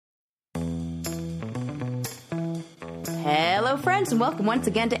Hello, friends, and welcome once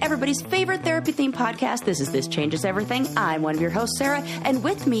again to everybody's favorite therapy-themed podcast. This Changes Everything. I'm one of your hosts, Sarah, and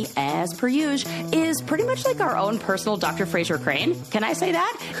with me, as per usual, is pretty much like our own personal Dr. Fraser Crane. Can I say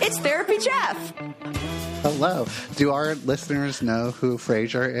that? It's Therapy Jeff. Hello. Do our listeners know who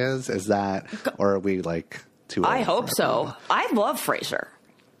Fraser is? Is that, or are we like too old? I hope so. I love Fraser.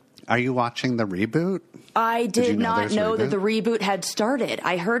 Are you watching the reboot? I did not know that the reboot had started.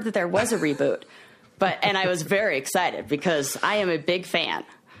 I heard that there was a reboot. And I was very excited because I am a big fan.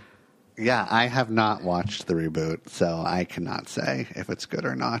 Yeah, I have not watched the reboot, so I cannot say if it's good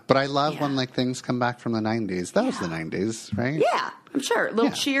or not. But I love when like things come back from the 90s. That was the 90s, right? Yeah, I'm sure.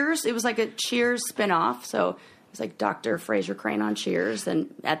 Cheers. It was like a Cheers spinoff. So it was like Dr. Fraser Crane on Cheers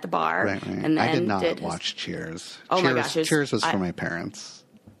and at the bar. Right. And then I did not watch Cheers. Oh my gosh. Cheers was for my parents.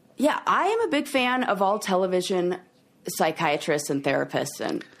 Yeah, I am a big fan of all television psychiatrists and therapists,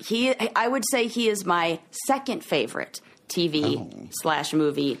 and I would say he is my second favorite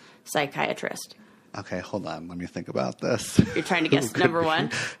TV/movie psychiatrist. Okay, hold on. Let me think about this. You're trying to guess number one?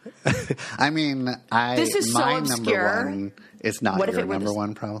 I mean, this is so obscure. Number one is not your number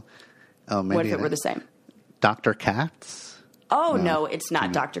one, probably. Oh, maybe what if it were the same? Dr. Katz? Oh, no, it's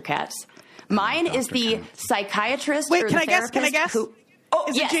not Dr. Katz. Mine is the psychiatrist. Wait, or can the I guess? Can I guess?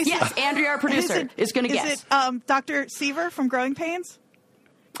 Yes. Andrea, our producer, is going to guess. Is it Dr. Seaver from Growing Pains?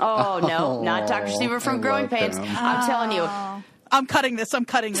 Oh, no, not Dr. Seaver from Growing Pains. I'm telling you. I'm cutting this. I'm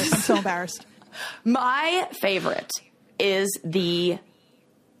so embarrassed. My favorite is the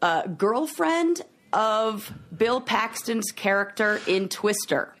girlfriend of Bill Paxton's character in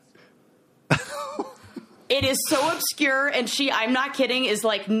Twister. It is so obscure, and I'm not kidding, is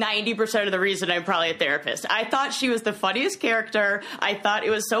like 90% of the reason I'm probably a therapist. I thought she was the funniest character. I thought it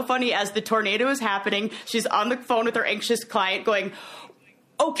was so funny as the tornado is happening. She's on the phone with her anxious client going,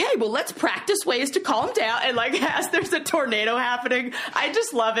 okay, well, let's practice ways to calm down. And like, as there's a tornado happening, I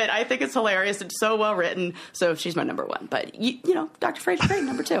just love it. I think it's hilarious. It's so well written. So she's my number one. But, you know, Dr. Fraser Crane,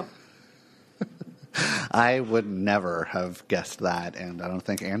 number two. I would never have guessed that, and I don't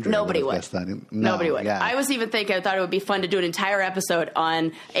think Andrea would have guessed that. No, Nobody would. Yeah. I was even thinking, I thought it would be fun to do an entire episode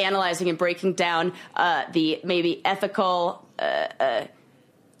on analyzing and breaking down the maybe ethical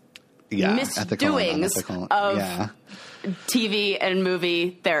misdoings of TV and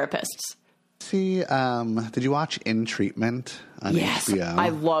movie therapists. See, did you watch In Treatment on HBO? I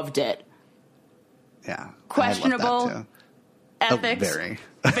loved it. Yeah. Questionable I love that too. Ethics.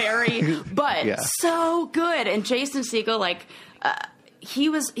 Very, but so good. And Jason Segel, like,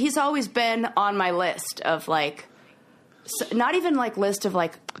 he's always been on my list of like, not even like list of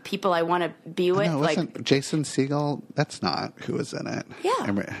like people I want to be with. No, like Jason Segel. That's not who was in it.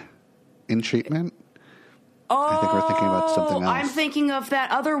 Yeah. In Treatment. Oh, I think we're thinking about something else. I'm thinking of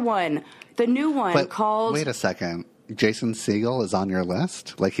that other one, the new one called. Wait a second. Jason Segel is on your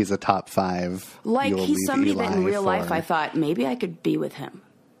list? Like he's a top 5. Like he's somebody that in real life I thought maybe I could be with him.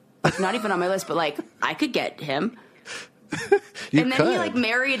 Like not even on my list, but like I could get him. He like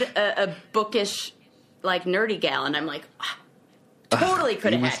married a bookish, like nerdy gal, and I'm like, totally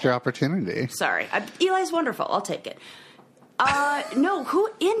could have had. You missed your opportunity. Sorry, Eli's wonderful. I'll take it. No, who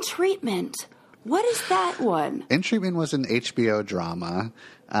In Treatment? What is that one? In Treatment was an HBO drama.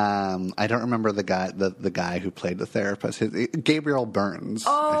 I don't remember the guy who played the therapist. Gabriel Burns.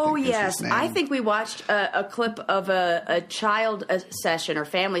 Oh, yes. I think we watched a clip of a child session or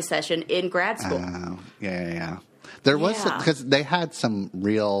family session in grad school. Yeah. There was because they had some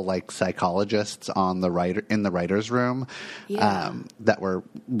real like psychologists in the writers' room that were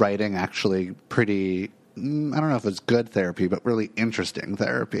writing actually pretty. I don't know if it's good therapy, but really interesting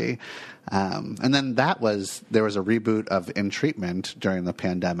therapy. And then there was a reboot of In Treatment during the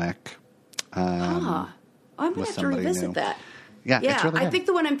pandemic. I'm going to have to revisit that. Yeah, it's really I think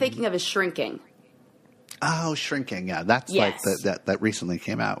the one I'm thinking of is Shrinking. Oh, Shrinking. Yeah, that's like that recently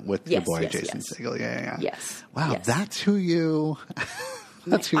came out with your boy Jason Segel. Yeah. Yes. Wow, that's who you.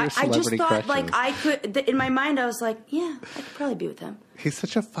 That's who your celebrity crush is. I just thought, like, I could. In my mind, I was like, yeah, I could probably be with him. He's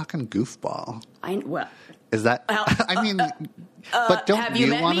such a fucking goofball. Is that? I mean, but don't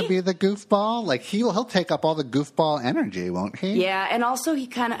you want to be the goofball? Like he'll take up all the goofball energy, won't he? Yeah, and also he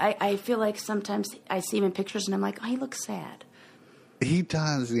kind of. I feel like sometimes I see him in pictures and I'm like, oh, he looks sad. He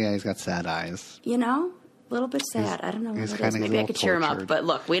does. Yeah, he's got sad eyes. You know. A little bit sad. I don't know what it is. Maybe I could cheer him up. But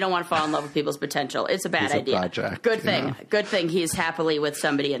look, we don't want to fall in love with people's potential. It's a bad idea. Project, good thing. You know? Good thing he's happily with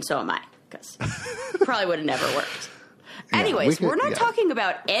somebody, and so am I. Because probably would have never worked. Anyways, we're not talking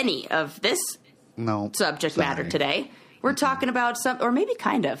about any of this subject matter today. We're talking about or maybe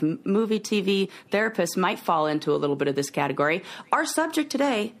kind of, movie, TV therapists might fall into a little bit of this category. Our subject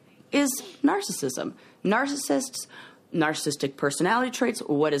today is narcissism. Narcissists narcissistic personality traits.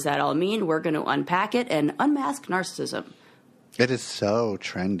 What does that all mean? We're going to unpack it and unmask narcissism. It is so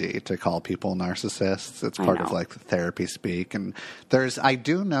trendy to call people narcissists. It's part of like the therapy speak. And I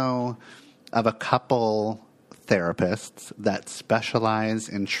do know of a couple therapists that specialize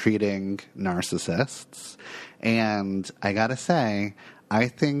in treating narcissists. And I got to say, I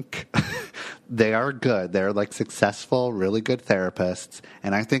think they are good. They're like successful, really good therapists.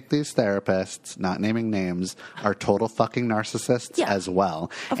 And I think these therapists, not naming names, are total fucking narcissists as well.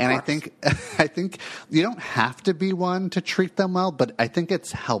 And course. I think you don't have to be one to treat them well, but I think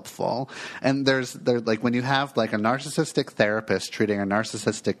it's helpful. And there's like when you have like a narcissistic therapist treating a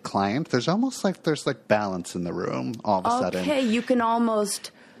narcissistic client, there's like balance in the room all of a sudden. Okay, you can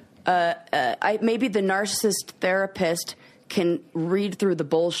almost maybe the narcissist therapist can read through the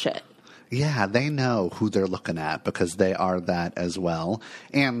bullshit. Yeah, they know who they're looking at because they are that as well.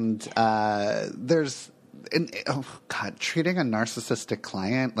 And treating a narcissistic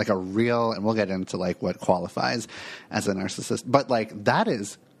client like a real, and we'll get into like what qualifies as a narcissist, but like that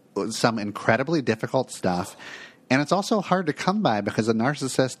is some incredibly difficult stuff. And it's also hard to come by because a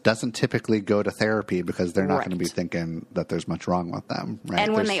narcissist doesn't typically go to therapy because they're not going to be thinking that there's much wrong with them. Right?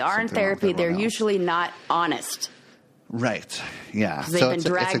 And when they are in therapy, they're usually not honest. Right. Yeah. They've been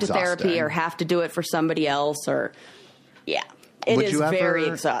dragged to therapy or have to do it for somebody else it is very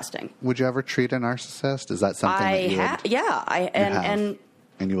exhausting. Would you ever treat a narcissist? Is that something that you would? Yeah.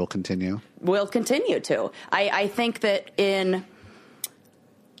 And you will continue? Will continue to. I think that I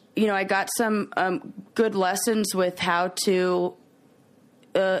got some good lessons with how to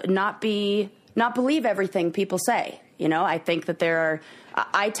not believe everything people say. I think that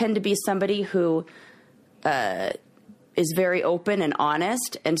I tend to be somebody who is very open and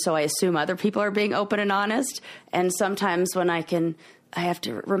honest, and so I assume other people are being open and honest. And sometimes when I have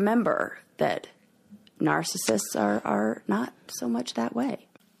to remember that narcissists are not so much that way.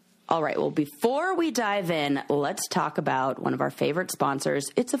 All right, well, before we dive in, let's talk about one of our favorite sponsors.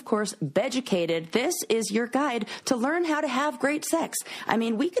 It's, of course, Beducated. This is your guide to learn how to have great sex. I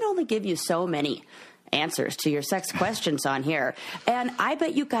mean, we can only give you so many answers to your sex questions on here. And I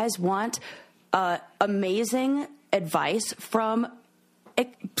bet you guys want amazing advice from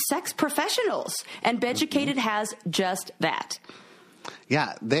sex professionals. And Beducated has just that.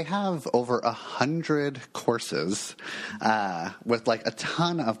 Yeah, they have over 100 courses with like a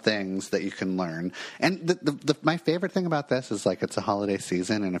ton of things that you can learn. And my favorite thing about this is like it's a holiday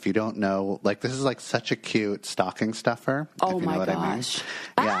season, and if you don't know, like this is like such a cute stocking stuffer. Oh if you know my what gosh!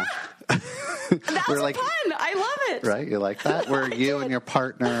 I mean. Yeah. That was like, fun. I love it. Right? You like that? Where you and your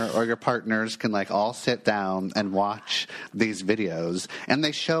partner or your partners can like all sit down and watch these videos, and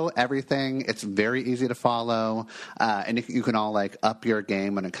they show everything. It's very easy to follow, and you can all like up your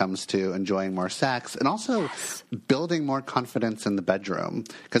game when it comes to enjoying more sex and also building more confidence in the bedroom.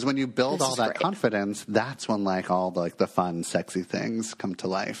 Because when you build all that confidence, that's when like all the fun, sexy things come to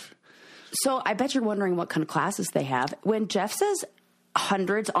life. So I bet you're wondering what kind of classes they have. When Jeff says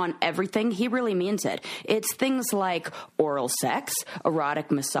hundreds on everything, he really means it. It's things like oral sex,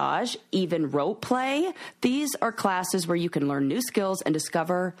 erotic massage, even rope play. These are classes where you can learn new skills and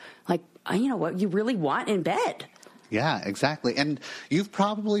discover like, what you really want in bed. Yeah, exactly. And you've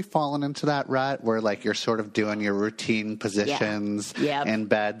probably fallen into that rut where like you're sort of doing your routine positions in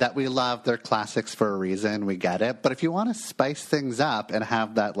bed that we love. They're classics for a reason. We get it. But if you want to spice things up and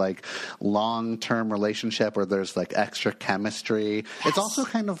have that like long-term relationship where there's like extra chemistry, it's also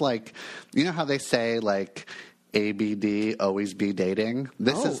kind of like, you know how they say like ABD, always be dating.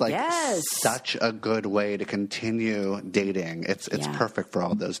 This is like such a good way to continue dating. It's perfect for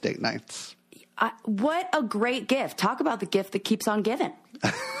all those date nights. What a great gift. Talk about the gift that keeps on giving.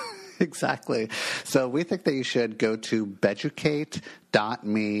 Exactly. So we think that you should go to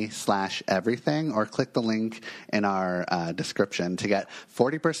beducate.me/everything or click the link in our description to get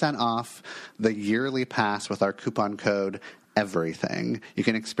 40% off the yearly pass with our coupon code everything. You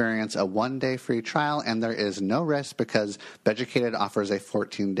can experience a 1-day free trial, and there is no risk because Beducated offers a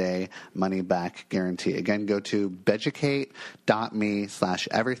 14-day money-back guarantee. Again, go to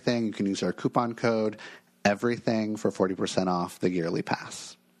beducate.me/everything. You can use our coupon code everything for 40% off the yearly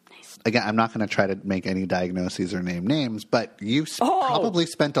pass. Nice. Again, I'm not going to try to make any diagnoses or name names, but you probably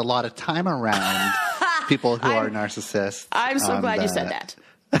spent a lot of time around people who are narcissists. I'm so glad you said that.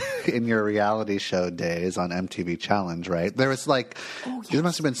 In your reality show days on MTV Challenge, right? There was like, you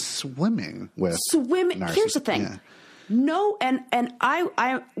must have been swimming with narcissists. Here's the thing. Yeah. No, and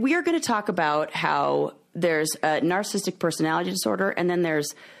we are going to talk about how there's a narcissistic personality disorder, and then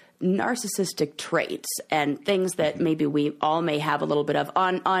there's narcissistic traits and things that maybe we all may have a little bit of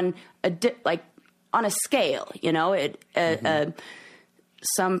on on a scale, you know.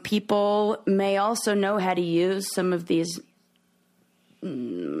 Some people may also know how to use some of these, I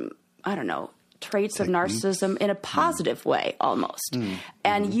don't know, traits of narcissism in a positive way almost.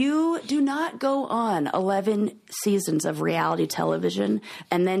 And you do not go on 11 seasons of reality television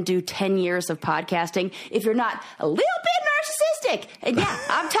and then do 10 years of podcasting if you're not a little bit narcissistic. And yeah,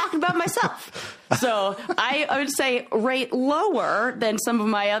 I'm talking about myself. So I would say rate lower than some of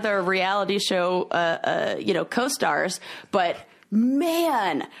my other reality show, co-stars. But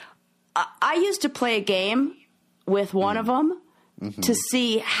man, I used to play a game with one of them to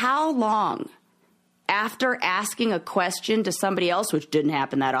see how long after asking a question to somebody else, which didn't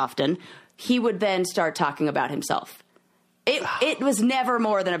happen that often, he would then start talking about himself. It was never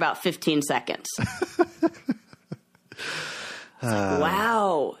more than about 15 seconds.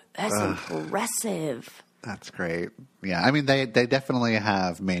 Wow, that's impressive. That's great. Yeah, I mean, they definitely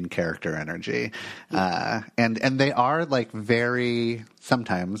have main character energy. And they are, like, very,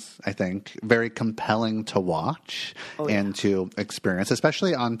 sometimes, I think, very compelling to watch and to experience,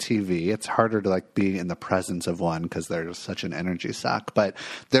 especially on TV. It's harder to, like, be in the presence of one because they're just such an energy suck. But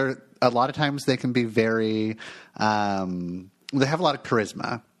a lot of times they can be very, they have a lot of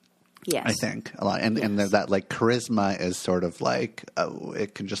charisma. Yes. I think a lot. And that like charisma is sort of like,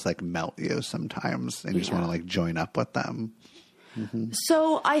 it can just like melt you sometimes and you just want to like join up with them.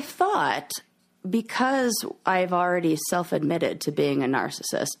 So I thought, because I've already self-admitted to being a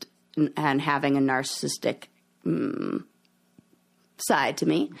narcissist and having a narcissistic side to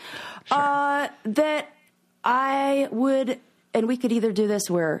me, that I would, and we could either do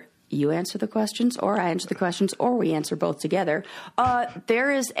this where you answer the questions or I answer the questions or we answer both together.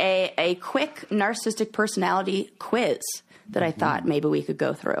 There is a quick narcissistic personality quiz that I thought maybe we could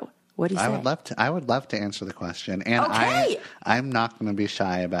go through. What do you say? I would love to answer the question. And I'm not going to be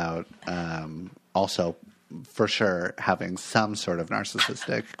shy about also for sure having some sort of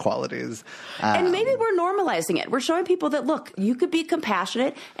narcissistic qualities. And maybe we're normalizing it. We're showing people that, look, you could be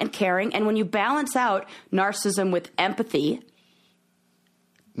compassionate and caring, and when you balance out narcissism with empathy,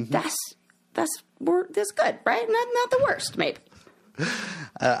 that's good, right? Not the worst, maybe.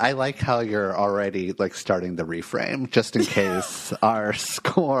 I like how you're already like starting the reframe, just in case our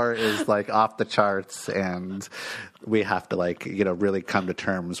score is like off the charts and we have to like, you know, really come to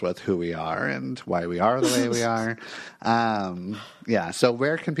terms with who we are and why we are the way we are. So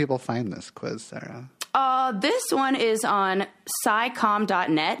where can people find this quiz, Sarah? This one is on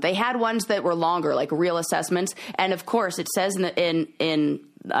scicom.net. They had ones that were longer, like real assessments. And of course, it says in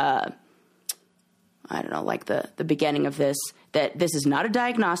I don't know, like the beginning of this, that this is not a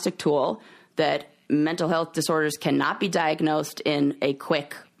diagnostic tool, that mental health disorders cannot be diagnosed in a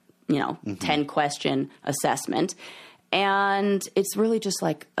quick, 10-question assessment. And it's really just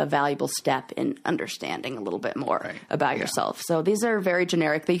like a valuable step in understanding a little bit more about yourself. So these are very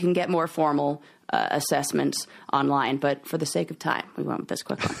generic. But you can get more formal assessments online. But for the sake of time, we went with this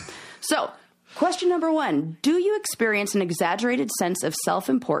quick one. So question number 1, do you experience an exaggerated sense of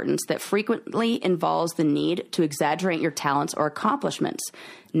self-importance that frequently involves the need to exaggerate your talents or accomplishments?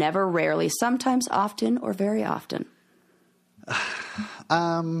 Never, rarely, sometimes, often, or very often?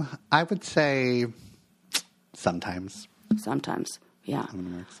 I would say sometimes. Sometimes, yeah.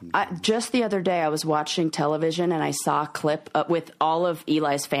 Just the other day, I was watching television and I saw a clip with all of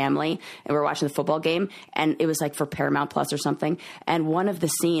Eli's family, and we were watching the football game, and it was like for Paramount Plus or something. And one of the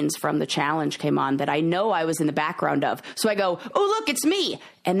scenes from the challenge came on that I know I was in the background of. So I go, "Oh, look, it's me!"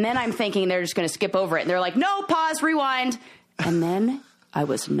 And then I'm thinking they're just going to skip over it, and they're like, "No, pause, rewind." And then I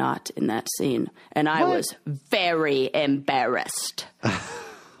was not in that scene, and I was very embarrassed.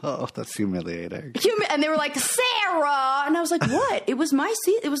 Oh, that's humiliating. And they were like, "Sarah!" And I was like, "What? It was my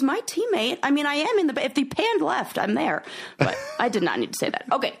seat. It was my teammate. I mean, I am in the... If they panned left, I'm there." But I did not need to say that.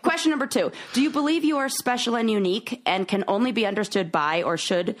 Okay, question number 2. Do you believe you are special and unique and can only be understood by or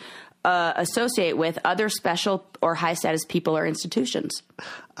should associate with other special or high-status people or institutions?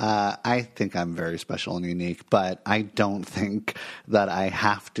 I think I'm very special and unique, but I don't think that I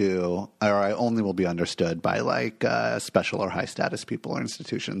have to, or I only will be understood by like special or high-status people or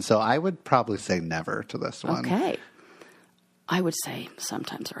institutions. So I would probably say never to this one. Okay. I would say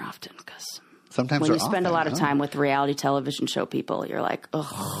sometimes or often, because when you spend a lot of time with reality television show people, you're like,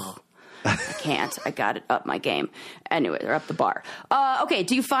 ugh. I can't. I got to up my game. Anyway, they're up the bar. Okay.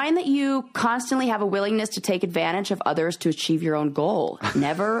 Do you find that you constantly have a willingness to take advantage of others to achieve your own goal?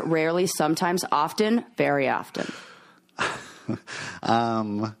 Never, rarely, sometimes, often, very often.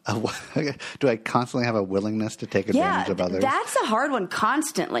 Do I constantly have a willingness to take advantage of others? That's a hard one.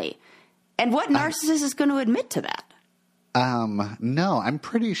 Constantly. And what narcissist is going to admit to that? No, I'm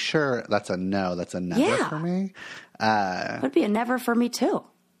pretty sure that's a no. That's a never for me. Would be a never for me too.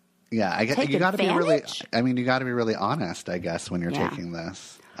 Yeah, I guess you got to be really. I mean, you got to be really honest, I guess, when you're taking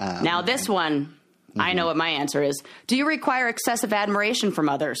this. Now, this one, I know what my answer is. Do you require excessive admiration from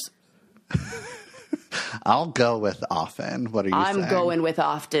others? I'll go with often. What are you saying? I'm going with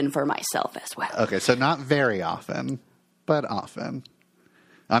often for myself as well. Okay, so not very often, but often.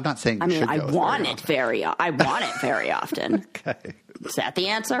 I'm not saying you should go with I want it very often. Okay. Is that the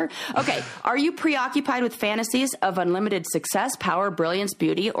answer? Okay. Are you preoccupied with fantasies of unlimited success, power, brilliance,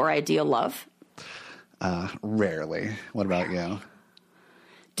 beauty, or ideal love? Rarely. What about you?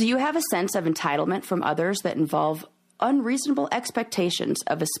 Do you have a sense of entitlement from others that involve unreasonable expectations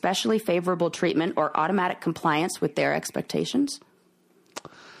of especially favorable treatment or automatic compliance with their expectations?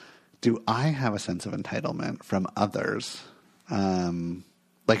 Do I have a sense of entitlement from others?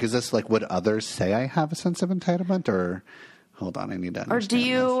 Is this would others say I have a sense of entitlement, or hold on, I need to understand. Or do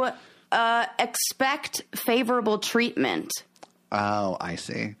you expect favorable treatment? Oh, I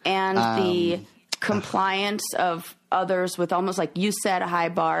see. And the compliance of others with almost like you set a high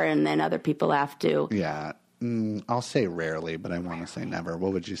bar and then other people have to. Yeah. I'll say rarely, but I want to say never.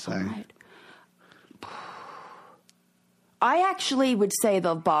 What would you say? Right. I actually would say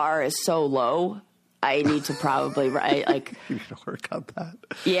the bar is so low. I need to probably you need to work on that.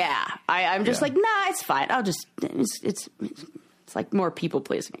 Yeah, I'm just nah, it's fine. I'll just it's like more people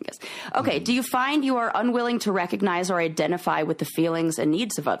pleasing, I guess. Okay, Do you find you are unwilling to recognize or identify with the feelings and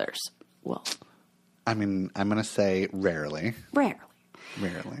needs of others? Well, I mean, I'm going to say rarely. Rarely.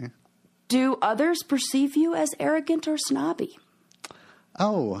 Do others perceive you as arrogant or snobby?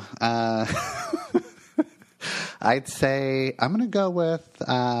 Oh, I'd say I'm going to go with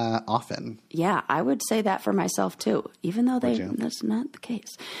often. Yeah, I would say that for myself too, even though that's not the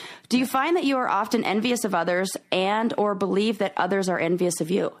case. Do you find that you are often envious of others and or believe that others are envious of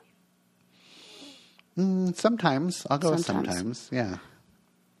you? Sometimes. I'll go with sometimes, yeah.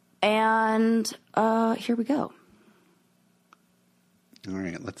 And here we go. All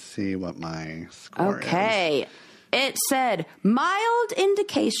right, let's see what my score is. Okay. It said mild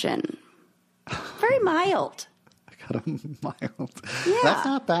indication. Very mild. I got a mild. Yeah. That's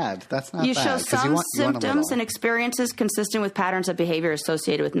not bad. That's not bad. You show some symptoms and and experiences consistent with patterns of behavior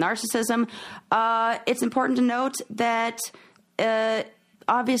associated with narcissism. It's important to note that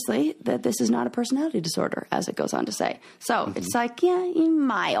obviously that this is not a personality disorder, as it goes on to say. So it's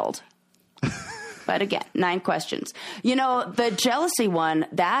mild. But again, 9 questions. The jealousy one,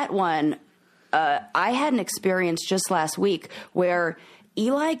 that one, I had an experience just last week where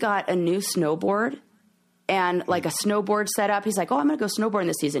Eli got a new snowboard and a snowboard setup. He's like, I'm going to go snowboarding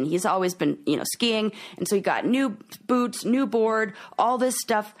this season. He's always been, skiing. And so he got new boots, new board, all this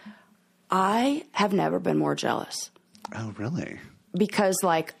stuff. I have never been more jealous. Oh, really? Because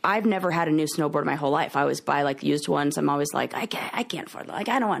I've never had a new snowboard my whole life. I always buy used ones. I'm always I can't afford it. I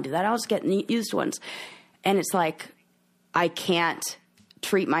don't want to do that. I'll just get used ones. And it's I can't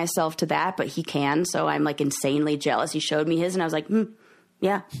treat myself to that, but he can. So I'm insanely jealous. He showed me his and I was like,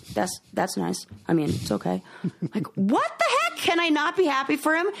 yeah, that's nice. I mean, it's okay. What the heck? Can I not be happy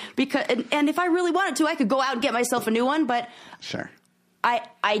for him? Because and if I really wanted to, I could go out and get myself a new one, but sure.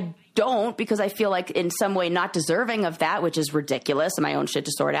 I don't, because I feel in some way not deserving of that, which is ridiculous and my own shit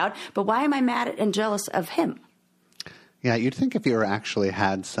to sort out. But why am I mad at and jealous of him? Yeah, you'd think if you were actually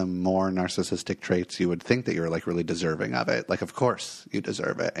had some more narcissistic traits, you would think that you were really deserving of it. Of course you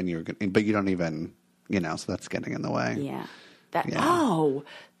deserve it, and but you don't even, so that's getting in the way. Yeah. Oh,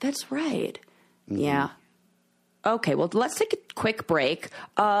 that's right. Mm-hmm. Yeah. Okay, well, let's take a quick break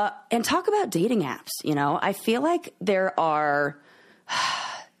and talk about dating apps. I feel like there are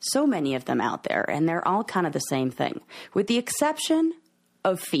so many of them out there, and they're all kind of the same thing, with the exception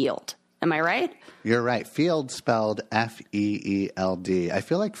of Field. Am I right? You're right. Field spelled F-E-E-L-D. I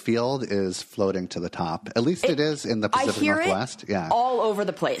feel like Field is floating to the top. At least it is in the Pacific Northwest. Yeah, all over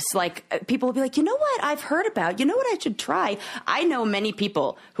the place. People will be like, you know what I've heard about? You know what I should try? I know many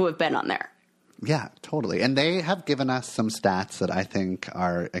people who have been on there. Yeah, totally. And they have given us some stats that I think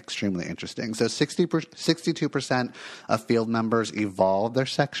are extremely interesting. So 62% of Field members evolved their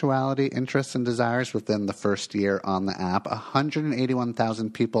sexuality, interests, and desires within the first year on the app.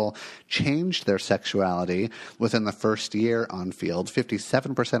 181,000 people changed their sexuality within the first year on Field.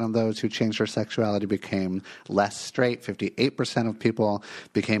 57% of those who changed their sexuality became less straight. 58% of people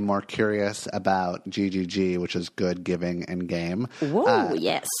became more curious about GGG, which is good, giving, and game. Whoa,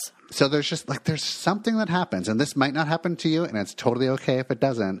 yes. So there's just like, there's something that happens, and this might not happen to you, and it's totally okay if it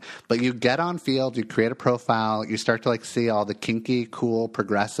doesn't, but you get on Field, you create a profile, you start to like see all the kinky, cool,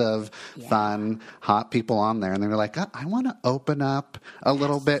 progressive, fun, hot people on there, and then you're like, oh, I want to open up a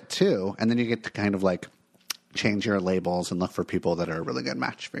little bit too. And then you get to kind of like change your labels and look for people that are a really good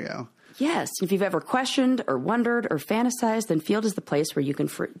match for you. Yes. If you've ever questioned or wondered or fantasized, then Field is the place where you can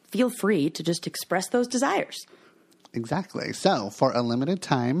feel free to just express those desires. Exactly. So for a limited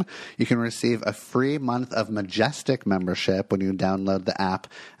time, you can receive a free month of Majestic membership when you download the app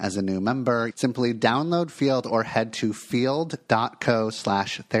as a new member. Simply download Field or head to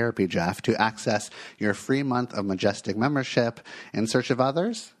field.co/therapyjeff to access your free month of Majestic membership. In search of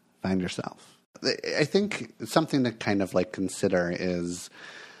others, find yourself. I think something to kind of like consider is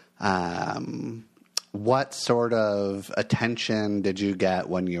what sort of attention did you get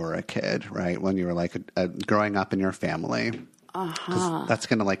when you were a kid, right? When you were like growing up in your family. Because that's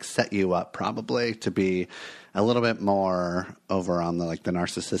going to like set you up probably to be a little bit more over on the like the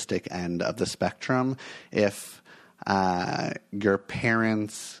narcissistic end of the spectrum. If your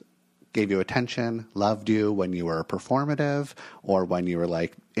parents gave you attention, loved you when you were performative or when you were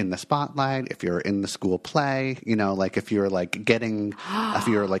like in the spotlight, if you're in the school play, you know, like if you're like getting, if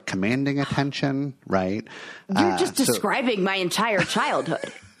you're like commanding attention, right? You're just describing my entire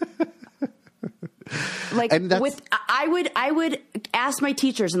childhood. Like I would ask my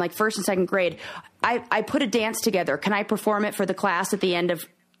teachers in like first and second grade, I put a dance together. Can I perform it for the class at the end of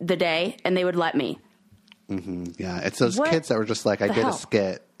the day? And they would let me. Mm-hmm. Yeah. It's those kids that were just like, I did a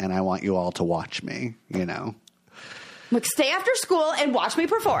skit and I want you all to watch me, you know? Like, stay after school and watch me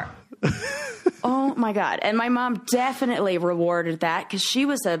perform. Oh, my God. And my mom definitely rewarded that because she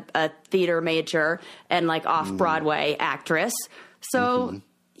was a theater major and, like, off-Broadway actress. So,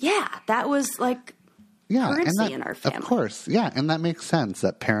 yeah, that was, like, currency in our family. Of course. Yeah, and that makes sense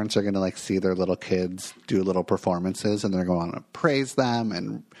that parents are going to, like, see their little kids do little performances and they're going to praise them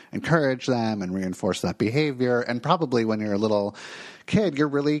and encourage them and reinforce that behavior. And probably when you're a little kid, you're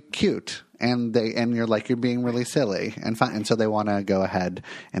really cute. And you're like, you're being really silly and fun. And so they want to go ahead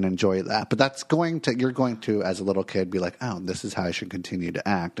and enjoy that. But you're going to, as a little kid, be like, oh, this is how I should continue to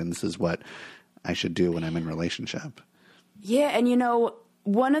act. And this is what I should do when I'm in a relationship. Yeah. And, you know,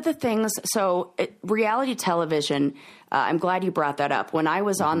 one of the things, reality television, I'm glad you brought that up. When I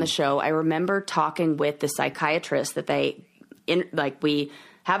was on the show, I remember talking with the psychiatrist that we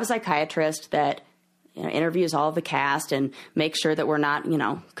have a psychiatrist that, you know, interviews all of the cast and makes sure that we're not, you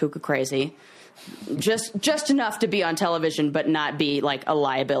know, cuckoo crazy, just enough to be on television, but not be like a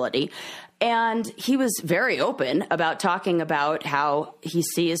liability. And he was very open about talking about how he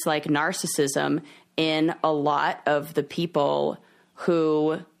sees like narcissism in a lot of the people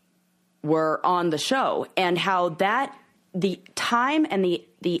who were on the show and how that the time and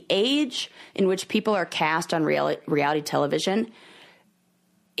the age in which people are cast on reality television,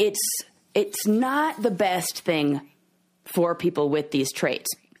 it's not the best thing for people with these traits.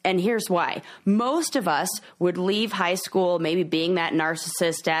 And here's why. Most of us would leave high school maybe being that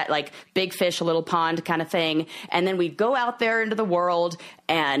narcissist at like big fish, little pond kind of thing. And then we'd go out there into the world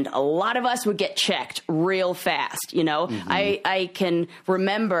and a lot of us would get checked real fast. You know, I can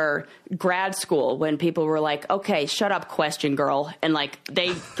remember grad school when people were like, okay, shut up, question girl. And like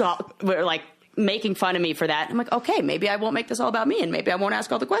were like, making fun of me for that. I'm like, okay, maybe I won't make this all about me and maybe I won't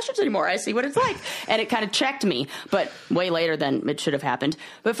ask all the questions anymore. I see what it's like. And it kind of checked me, but way later than it should have happened.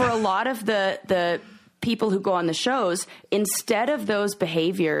 But for a lot of the people who go on the shows, instead of those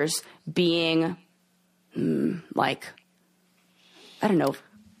behaviors being like, I don't know,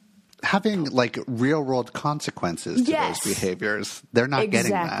 having like real world consequences to those behaviors, they're not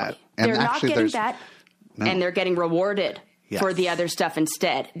getting that. And they're not getting that. No. And they're getting rewarded for the other stuff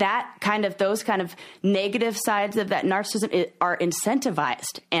instead. Those kind of negative sides of that narcissism are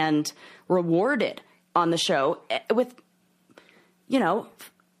incentivized and rewarded on the show with, you know,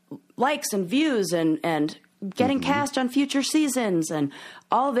 likes and views and getting cast on future seasons and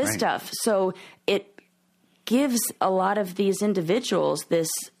all this stuff. So it gives a lot of these individuals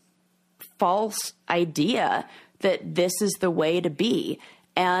this false idea that this is the way to be.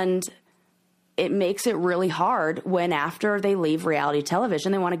 And it makes it really hard when after they leave reality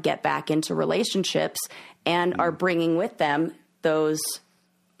television, they want to get back into relationships and are bringing with them those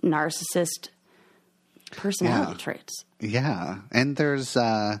narcissist personality traits. Yeah. And there's,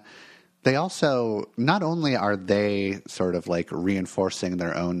 they also, not only are they sort of like reinforcing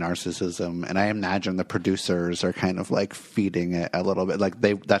their own narcissism, and I imagine the producers are kind of like feeding it a little bit. Like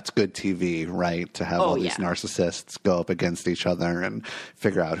that's good TV, right? To have all these narcissists go up against each other and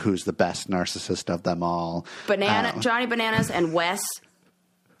figure out who's the best narcissist of them all. Johnny Bananas and Wes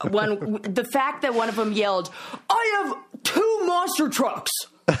the fact that one of them yelled, "I have 2 monster trucks,"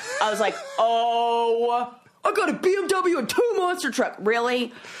 I was like, "Oh, I got a BMW and 2 monster trucks."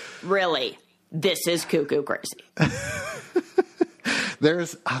 Really? This is cuckoo crazy.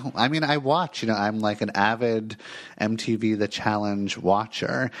 I watch, I'm like an avid MTV The Challenge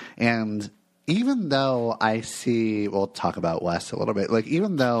watcher. And even though we'll talk about Wes a little bit, like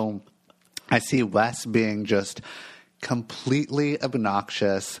even though I see Wes being just completely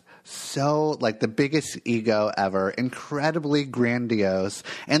obnoxious, so like the biggest ego ever, incredibly grandiose,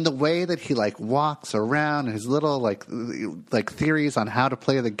 and the way that he like walks around and his little like theories on how to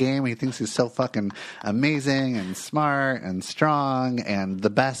play the game, he thinks he's so fucking amazing and smart and strong and the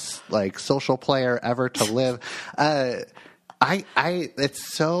best like social player ever to live.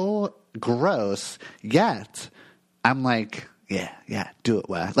 It's so gross, yet I'm like, yeah, do it,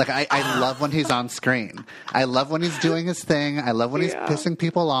 Wes. Like, I love when he's on screen. I love when he's doing his thing. I love when he's pissing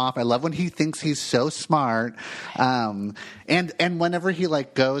people off. I love when he thinks he's so smart. And whenever he,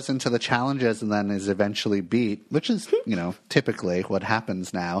 like, goes into the challenges and then is eventually beat, which is, typically what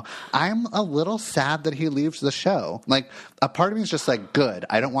happens now, I'm a little sad that he leaves the show. Like, a part of me is just like, good.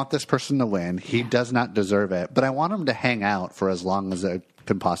 I don't want this person to win. He does not deserve it. But I want him to hang out for as long as I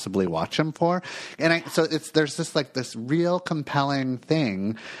could possibly watch him for. And there's this real compelling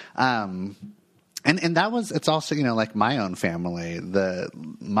thing. And it's also, like my own family,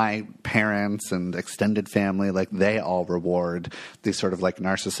 my parents and extended family, like they all reward these sort of like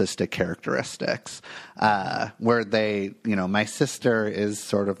narcissistic characteristics, where they, my sister is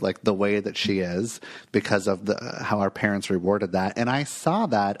sort of like the way that she is because of how our parents rewarded that. And I saw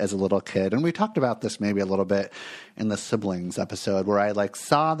that as a little kid. And we talked about this maybe a little bit in the siblings episode, where I like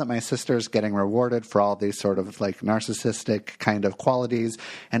saw that my sister's getting rewarded for all these sort of like narcissistic kind of qualities.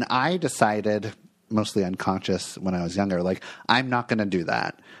 And I decided, mostly unconscious when I was younger, like, I'm not going to do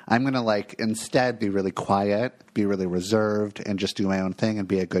that. I'm going to like instead be really quiet, be really reserved, and just do my own thing and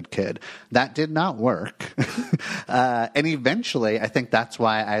be a good kid. That did not work. And eventually I think that's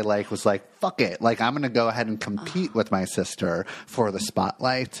why I was like, fuck it. Like, I'm going to go ahead and compete with my sister for the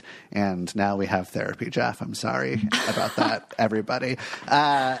spotlight. And now we have therapy, Jeff. I'm sorry about that, everybody.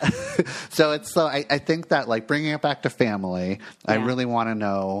 So I think that like bringing it back to family, I really want to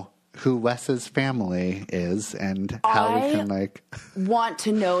know who Wes's family is and how we can like want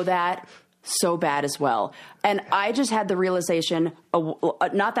to know that so bad as well. And I just had the realization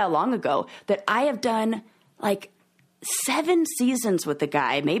not that long ago that I have done like 7 seasons with the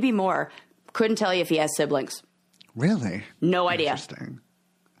guy, maybe more. Couldn't tell you if he has siblings. Really? No idea. Interesting.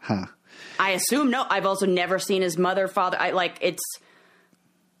 Huh. I assume no. I've also never seen his mother, father. It's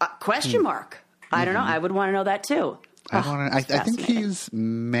a question mark. I don't know. I would want to know that too. I think he's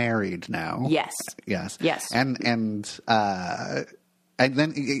married now. Yes. And then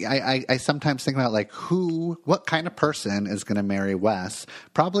I sometimes think about like what kind of person is going to marry Wes?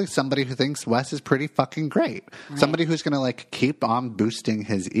 Probably somebody who thinks Wes is pretty fucking great. Right. Somebody who's going to like keep on boosting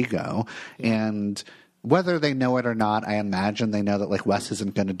his ego. And whether they know it or not, I imagine they know that like Wes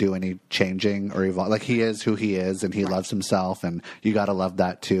isn't going to do any changing or evolve. Like, he is who he is, and he loves himself, and you got to love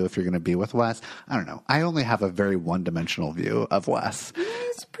that too if you're going to be with Wes. I don't know. I only have a very one-dimensional view of Wes.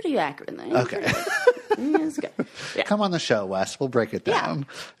 It's pretty accurate. Okay. It's good. Yeah. Come on the show, Wes. We'll break it down.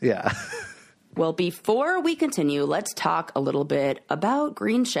 Yeah. Well, before we continue, let's talk a little bit about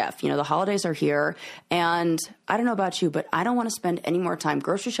Green Chef. The holidays are here, and I don't know about you, but I don't want to spend any more time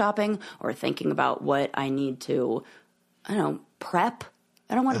grocery shopping or thinking about what I need to, prep.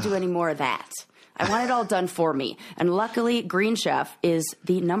 I don't want to do any more of that. I want it all done for me. And luckily, Green Chef is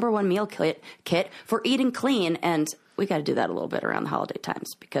the #1 meal kit for eating clean, and we got to do that a little bit around the holiday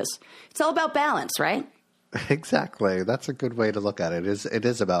times because it's all about balance, right? Exactly. That's a good way to look at it. It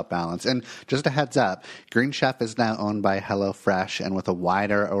is about balance. And just a heads up, Green Chef is now owned by HelloFresh, and with a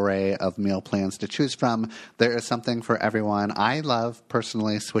wider array of meal plans to choose from, there is something for everyone. I love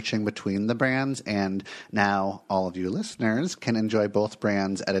personally switching between the brands, and now all of you listeners can enjoy both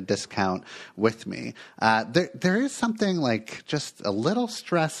brands at a discount with me. There is something like just a little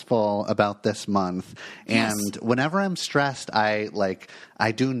stressful about this month. And whenever I'm stressed, I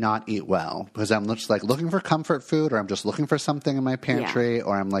do not eat well because I'm just like looking for comfort food, or I'm just looking for something in my pantry,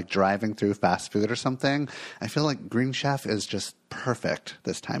 or I'm like driving through fast food or something. I feel like Green Chef is just perfect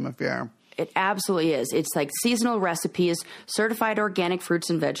this time of year. It absolutely is. It's like seasonal recipes, certified organic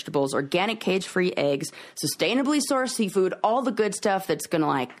fruits and vegetables, organic cage-free eggs, sustainably sourced seafood, all the good stuff that's going to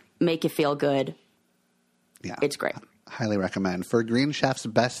like make you feel good. Yeah. It's great. highly recommend. For Green Chef's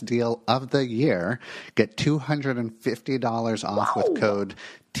best deal of the year, get $250 off with code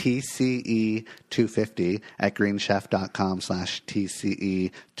TCE250 at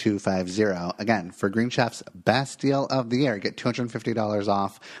greenchef.com/TCE250. Again, for Green Chef's best deal of the year, get $250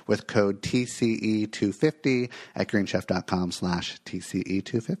 off with code TCE250 at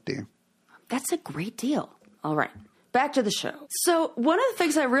greenchef.com/TCE250. That's a great deal. All right. Back to the show. So one of the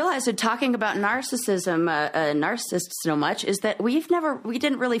things I realized in talking about narcissism, narcissists so much, is that we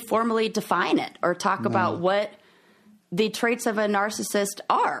didn't really formally define it or talk about what the traits of a narcissist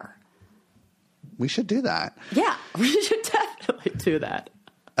are. We should do that. Yeah, we should definitely do that.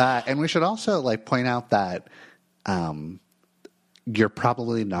 And we should also point out that you're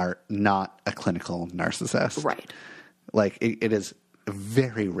probably not a clinical narcissist. Right. It is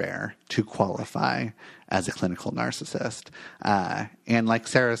very rare to qualify as a clinical narcissist. And like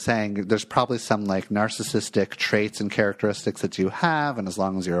Sarah's saying, there's probably some narcissistic traits and characteristics that you have, and as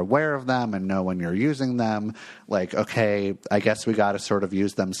long as you're aware of them and know when you're using them, okay, I guess we got to sort of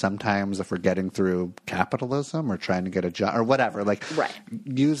use them sometimes if we're getting through capitalism or trying to get a job or whatever. Right.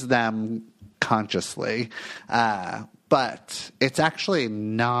 Use them consciously. But it's actually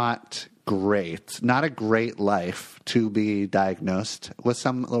not a great life to be diagnosed with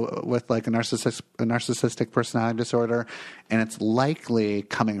a narcissistic personality disorder, and it's likely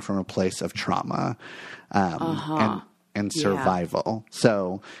coming from a place of trauma and survival. Yeah.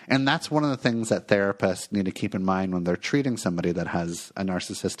 So, and that's one of the things that therapists need to keep in mind when they're treating somebody that has a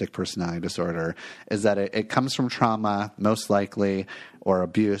narcissistic personality disorder, is that it comes from trauma, most likely, or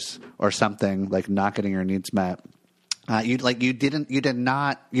abuse, or something like not getting your needs met. You did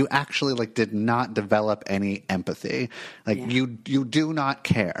not develop any empathy. You do not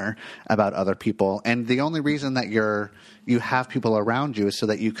care about other people, and the only reason that you have people around you is so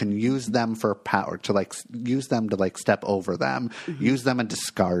that you can use them for power, to use them to step over them, use them and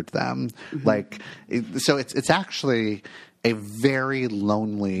discard them. So it's actually a very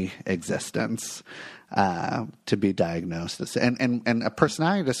lonely existence. To be diagnosed as. And a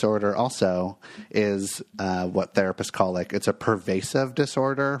personality disorder also is what therapists call it's a pervasive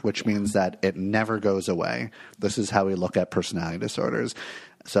disorder, which means that it never goes away. This is how we look at personality disorders.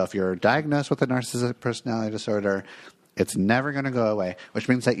 So if you're diagnosed with a narcissistic personality disorder, it's never going to go away, which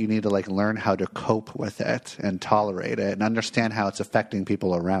means that you need to learn how to cope with it and tolerate it and understand how it's affecting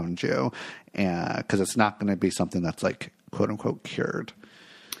people around you, because it's not going to be something that's quote unquote cured.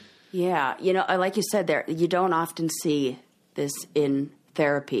 Yeah. Like you said there, you don't often see this in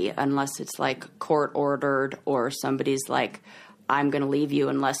therapy unless it's court ordered or somebody's I'm going to leave you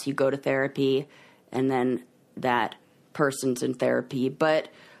unless you go to therapy, and then that person's in therapy. But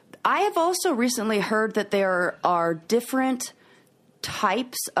I have also recently heard that there are different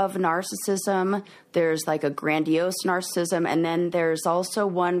types of narcissism. There's a grandiose narcissism, and then there's also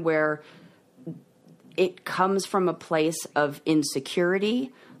one where it comes from a place of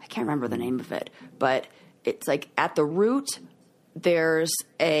insecurity. I can't remember the name of it, but it's at the root, there's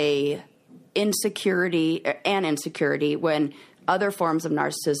an insecurity when other forms of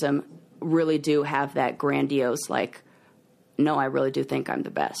narcissism really do have that grandiose, no, I really do think I'm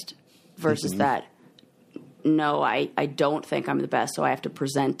the best, versus that, no, I don't think I'm the best, so I have to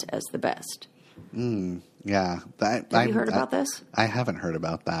present as the best. Yeah. Have you heard about this? I haven't heard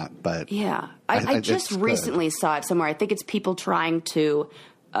about that, but... Yeah. I just recently saw it somewhere. I think it's people trying to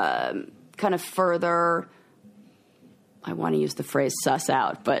kind of further... I want to use the phrase suss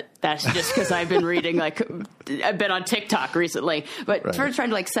out, but that's just because I've been reading, I've been on TikTok recently, but right. Trying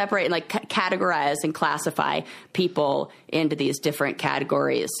to separate and categorize and classify people into these different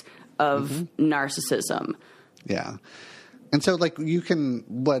categories of narcissism. Yeah. And so you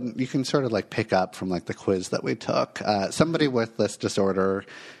can sort of pick up from the quiz that we took. Somebody with this disorder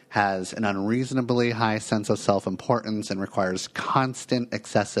has an unreasonably high sense of self-importance and requires constant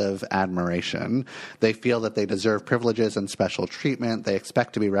excessive admiration. They feel that they deserve privileges and special treatment. They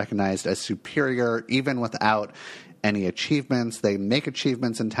expect to be recognized as superior even without any achievements. They make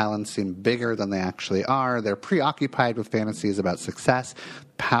achievements and talents seem bigger than they actually are. They're preoccupied with fantasies about success,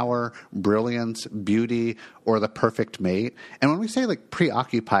 power, brilliance, beauty, or the perfect mate. And when we say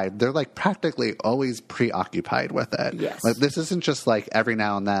preoccupied, they're practically always preoccupied with it. Yes. This isn't just every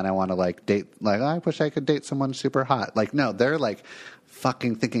now and then I want to date, I wish I could date someone super hot. No, they're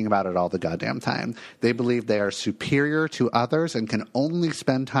fucking thinking about it all the goddamn time. They believe they are superior to others and can only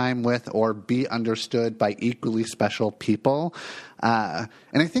spend time with or be understood by equally special people. And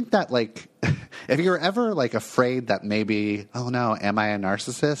I think that, like, if you're ever, like, afraid that maybe, oh no, am I a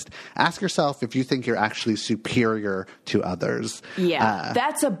narcissist? Ask yourself if you think you're actually superior to others. Yeah,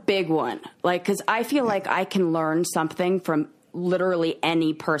 that's a big one. Like, because I feel like I can learn something from literally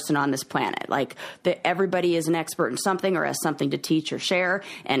any person on this planet. Like, everybody is an expert in something or has something to teach or share.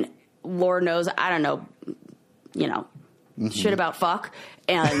 And Lord knows, I don't know, shit about fuck.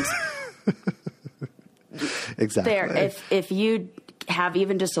 And exactly. If you have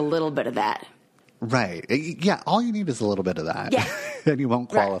even just a little bit of that. Right. Yeah. All you need is a little bit of that. Yeah. And you won't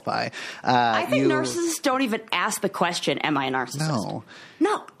qualify. Right. I think narcissists don't even ask the question, am I a narcissist?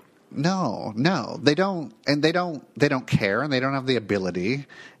 No. They don't, and they don't care, and they don't have the ability,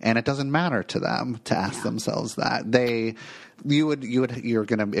 and it doesn't matter to them to ask themselves that. You're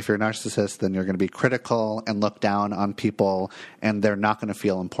gonna, if you're a narcissist, then you're gonna be critical and look down on people, and they're not gonna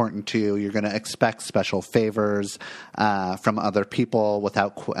feel important to you. You're gonna expect special favors from other people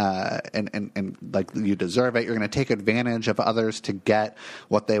without and like you deserve it. You're gonna take advantage of others to get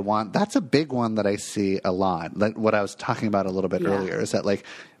what they want. That's a big one that I see a lot. Like what I was talking about a little bit earlier is that, like,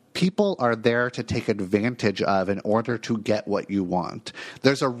 people are there to take advantage of in order to get what you want.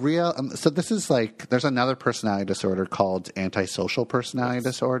 There's a real so this is like, there's another personality disorder called antisocial personality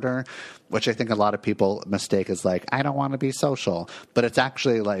disorder, which I think a lot of people mistake as like, I don't want to be social. But it's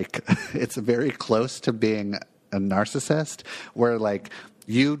actually like, it's very close to being a narcissist, where like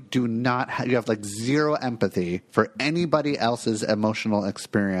you do not you have like zero empathy for anybody else's emotional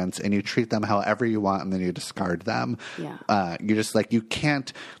experience, and you treat them however you want, and then you discard them. You just like, you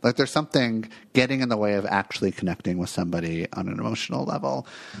can't, like, there's something getting in the way of actually connecting with somebody on an emotional level.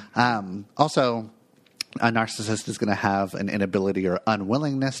 Also, a narcissist is going to have an inability or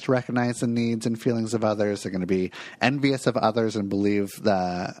unwillingness to recognize the needs and feelings of others. They're going to be envious of others and believe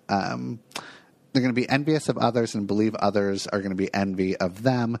they're going to be envious of others and believe others are going to be envy of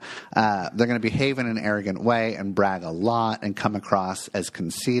them. They're going to behave in an arrogant way and brag a lot and come across as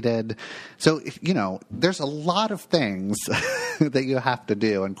conceited. So, there's a lot of things that you have to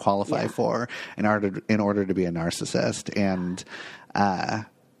do and qualify for in order to be a narcissist.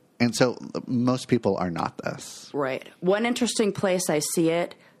 And so most people are not this. Right. One interesting place I see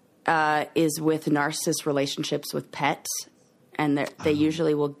it is with narcissist relationships with pets. And they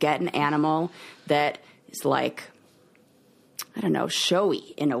usually will get an animal that is like, I don't know,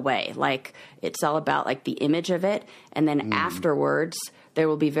 showy in a way. Like, it's all about like the image of it. And then afterwards, there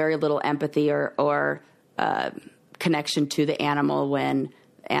will be very little empathy or connection to the animal when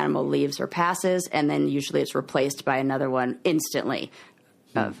the animal leaves or passes. And then usually it's replaced by another one instantly.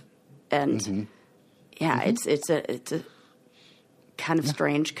 It's a kind of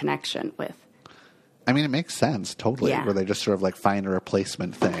strange connection with. I mean, it makes sense, totally, where they just sort of like find a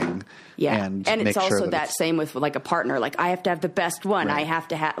replacement thing. Yeah. And it's also that same with like a partner. Like, I have to have the best one. Right. I have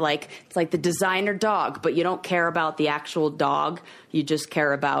to have, like, it's like the designer dog, but you don't care about the actual dog. You just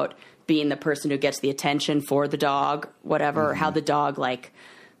care about being the person who gets the attention for the dog, whatever, or how the dog like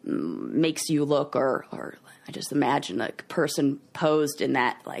makes you look, or I just imagine like a person posed in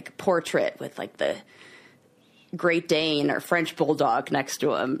that like portrait with like the Great Dane or French Bulldog next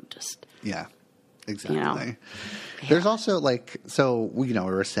to him. Just. Yeah. Exactly. There's also like, so, we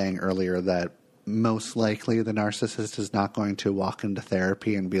were saying earlier that most likely the narcissist is not going to walk into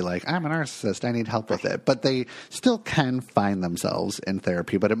therapy and be like, I'm a narcissist, I need help with it. But they still can find themselves in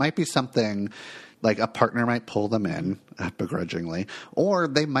therapy. But it might be something like a partner might pull them in begrudgingly, or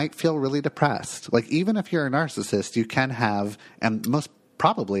they might feel really depressed. Like, even if you're a narcissist, you can have, and most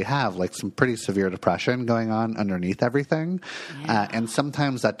probably have like some pretty severe depression going on underneath everything. And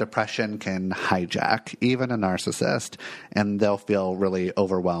sometimes that depression can hijack even a narcissist, and they'll feel really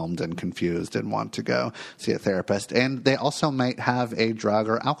overwhelmed and confused and want to go see a therapist. And they also might have a drug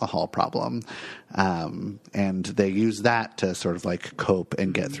or alcohol problem. And they use that to sort of like cope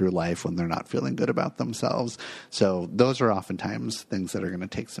and get through life when they're not feeling good about themselves. So those are oftentimes things that are going to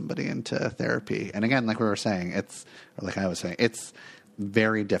take somebody into therapy. And again, like we were saying, it's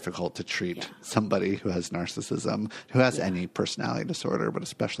very difficult to treat somebody who has narcissism, who has any personality disorder, but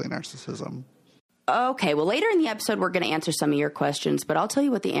especially narcissism. Okay, well, later in the episode, we're going to answer some of your questions, but I'll tell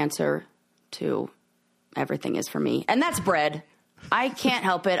you what the answer to everything is for me, and that's bread. I can't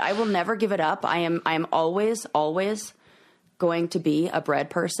help it. I will never give it up. I am always going to be a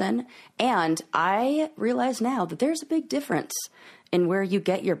bread person, and I realize now that there's a big difference in where you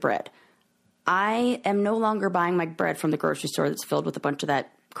get your bread. I am no longer buying my bread from the grocery store that's filled with a bunch of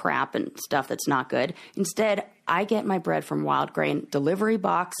that crap and stuff that's not good. Instead, I get my bread from Wild Grain delivery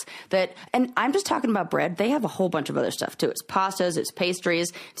box and I'm just talking about bread. They have a whole bunch of other stuff too. It's pastas, it's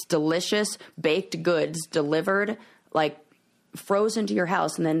pastries, it's delicious baked goods delivered, like frozen to your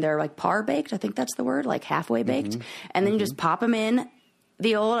house. And then they're like par baked. I think that's the word, like halfway baked. And then you just pop them in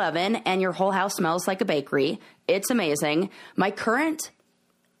the old oven and your whole house smells like a bakery. It's amazing. My current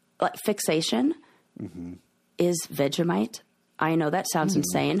fixation is Vegemite. I know that sounds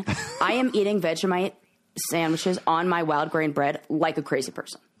insane. I am eating Vegemite sandwiches on my Wild Grain bread like a crazy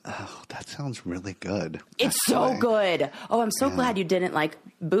person. Oh, that sounds really good. It's so good. Oh, I'm so glad you didn't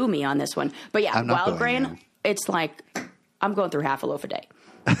boo me on this one. But yeah, Wild Grain, it's like I'm going through half a loaf a day.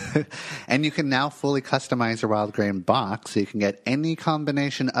 And you can now fully customize your Wild Grain box so you can get any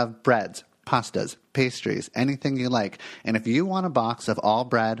combination of breads, pastas, pastries, anything you like. And if you want a box of all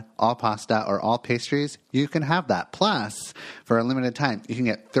bread, all pasta, or all pastries, you can have that. Plus, for a limited time, you can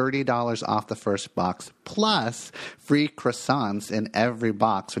get $30 off the first box, plus free croissants in every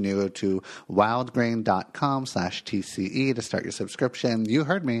box when you go to wildgrain.com/TCE to start your subscription. You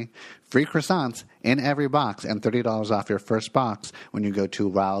heard me. Free croissants in every box and $30 off your first box when you go to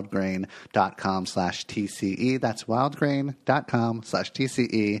wildgrain.com/TCE. That's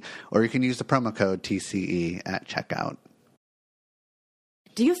wildgrain.com/TCE. Or you can use the promo code TCE at checkout.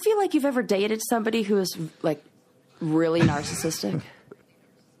 Do you feel like you've ever dated somebody who is really narcissistic?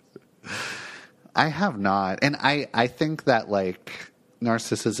 I have not. And I think that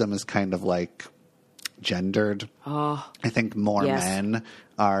narcissism is kind of gendered. Oh, I think more men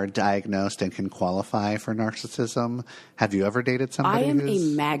are diagnosed and can qualify for narcissism. Have you ever dated somebody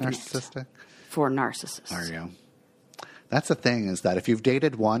who's a magnet narcissistic? For narcissists. Are you? That's the thing, is that if you've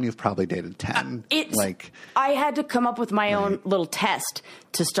dated one, you've probably dated 10. I had to come up with my own little test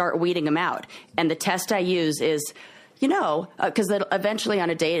to start weeding them out. And the test I use is, because eventually on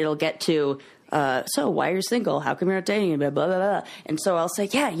a date it'll get to, so why are you single? How come you're not dating? Blah, blah, blah, blah. And so I'll say,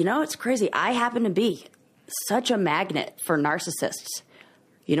 it's crazy. I happen to be such a magnet for narcissists.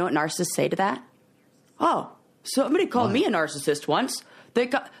 You know what narcissists say to that? Oh, somebody called me a narcissist once.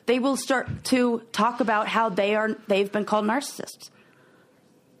 They will start to talk about how they've been called narcissists.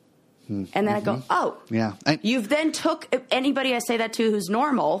 And then I go, oh, yeah. You've then took anybody I say that to who's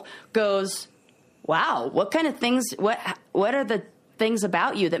normal goes, wow, what kind of things, what are the things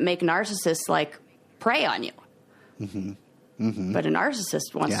about you that make narcissists prey on you? But a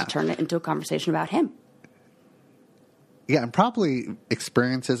narcissist wants to turn it into a conversation about him. Yeah, and probably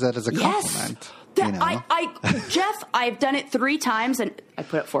experiences it as a compliment. Jeff, I've done it 3 times, and I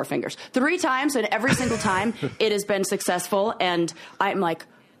put up 4 fingers. 3 times, and every single time it has been successful. And I'm like,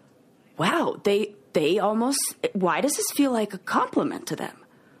 wow, they almost. Why does this feel like a compliment to them?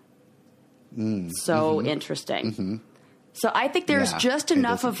 So interesting. So I think there's just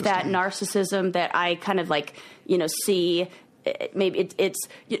enough of that narcissism that I kind of see. Maybe it's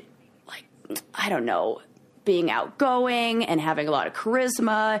I don't know. Being outgoing and having a lot of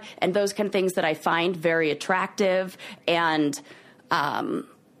charisma and those kind of things that I find very attractive. And, Well,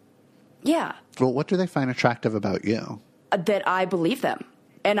 what do they find attractive about you? That I believe them.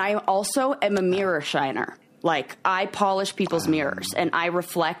 And I also am a mirror shiner. I polish people's mirrors and I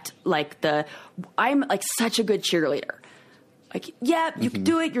reflect I'm such a good cheerleader. You can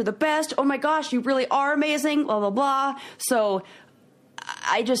do it. You're the best. Oh my gosh, you really are amazing. Blah, blah, blah. So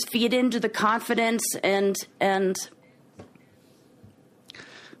I just feed into the confidence and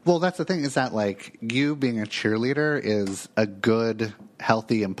well, that's the thing, is that you being a cheerleader is a good,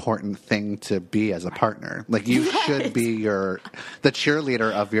 healthy, important thing to be as a partner. You should be the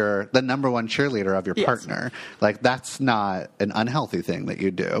cheerleader of the number one cheerleader of your partner. That's not an unhealthy thing that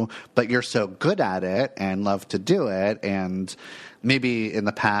you do, but you're so good at it and love to do it. And maybe in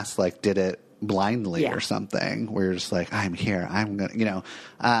the past, did it blindly or something, where you're just I'm here, I'm gonna,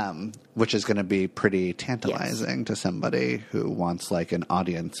 which is going to be pretty tantalizing to somebody who wants an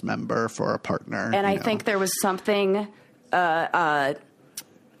audience member for a partner. And I think there was something I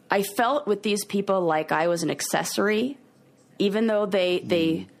felt with these people I was an accessory, even though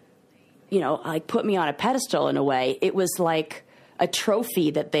they put me on a pedestal in a way. It was like a trophy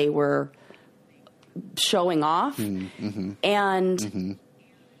that they were showing off, and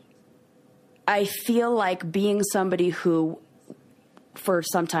I feel like being somebody who for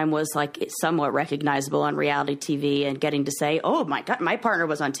some time was somewhat recognizable on reality TV and getting to say, oh my God, my partner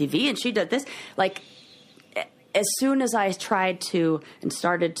was on TV and she did this. As soon as I tried to and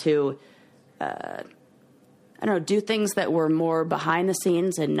started to, do things that were more behind the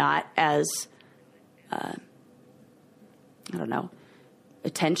scenes and not as,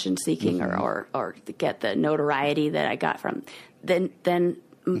 attention seeking or to get the notoriety that I got from, then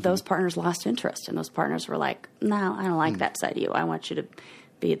those partners lost interest, and those partners were like, no, I don't like that side of you. I want you to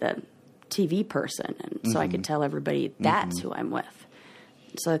be the TV person. And so I could tell everybody that's who I'm with.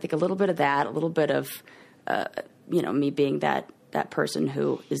 So I think a little bit of that, a little bit of, me being that person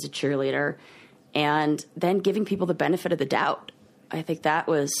who is a cheerleader, and then giving people the benefit of the doubt. I think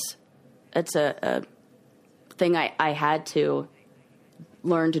it's a thing I had to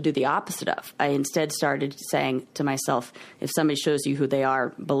learn to do the opposite of. I instead started saying to myself, if somebody shows you who they are,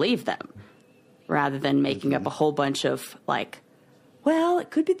 believe them, rather than making up a whole bunch of like, well, it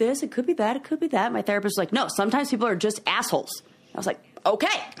could be this, it could be that, it could be that. My therapist was like, no, sometimes people are just assholes. I was like,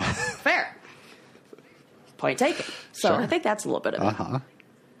 okay, fair. Point taken. So Sure. I think that's a little bit of it.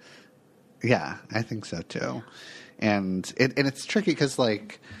 Yeah, I think so too. And it's tricky because,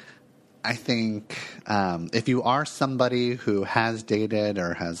 like, I think if you are somebody who has dated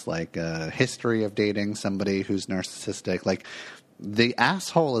or has, like, a history of dating somebody who's narcissistic, like, the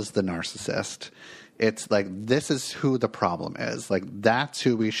asshole is the narcissist. It's like, this is who the problem is. Like, that's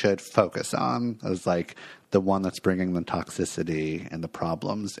who we should focus on, as, like, the one that's bringing the toxicity and the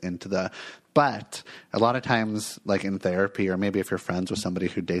problems into the... But a lot of times, like in therapy, or maybe if you're friends with somebody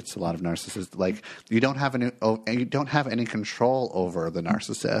who dates a lot of narcissists, like you don't have any control over the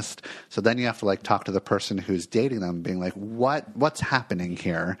narcissist. So then you have to like talk to the person who's dating them, being like, what's happening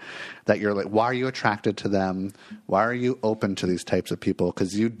here? That you're like, why are you attracted to them? Why are you open to these types of people?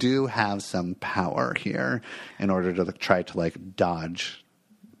 Because you do have some power here in order to try to like dodge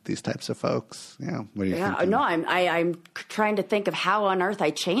these types of folks. Yeah. What do you think? No, I'm trying to think of how on earth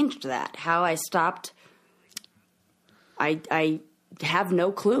I changed that, how I stopped. I have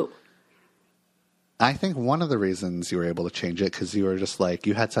no clue. I think one of the reasons you were able to change it because you were just like,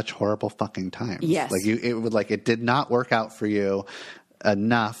 you had such horrible fucking times. Yes. Like it did not work out for you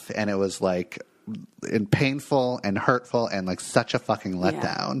enough. And it was like painful and hurtful and like such a fucking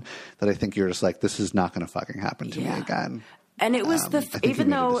letdown that I think you're just like, this is not going to fucking happen to me again. And it was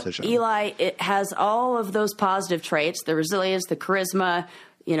even though Eli, it has all of those positive traits, the resilience, the charisma,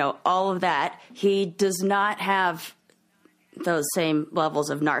 all of that, he does not have those same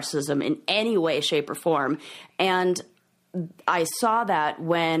levels of narcissism in any way, shape, or form. And I saw that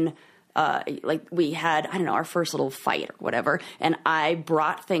when, we had, I don't know, our first little fight or whatever, and I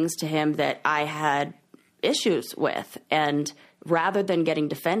brought things to him that I had issues with, and rather than getting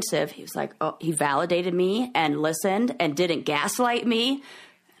defensive, he was like, oh, he validated me and listened and didn't gaslight me. And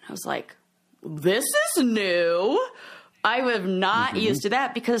I was like, this is new. I was not used to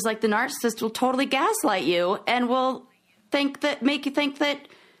that because like the narcissist will totally gaslight you and will make you think that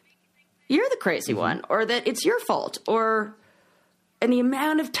you're the crazy one or that it's your fault and the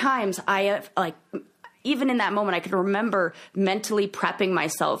amount of times I have like, even in that moment, I could remember mentally prepping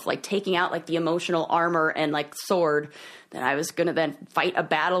myself, like taking out like the emotional armor and like sword that I was going to then fight a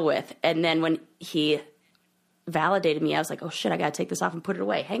battle with. And then when he validated me, I was like, oh shit, I got to take this off and put it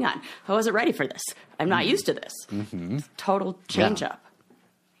away. Hang on. I wasn't ready for this. I'm not used to this. Total change up.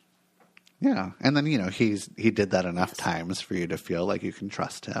 Yeah. And then, he did that enough times for you to feel like you can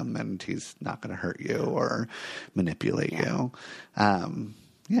trust him and he's not going to hurt you or manipulate you.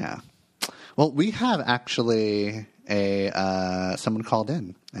 Yeah. Well, we have actually someone called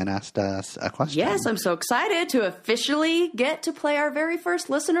in and asked us a question. Yes, I'm so excited to officially get to play our very first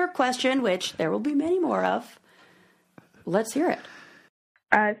listener question, which there will be many more of. Let's hear it.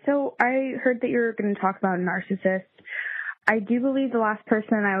 So I heard that you're going to talk about narcissists. I do believe the last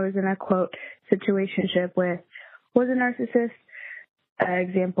person I was in a, quote, situationship with was a narcissist.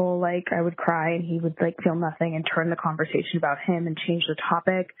 Example, like I would cry and he would like feel nothing and turn the conversation about him and change the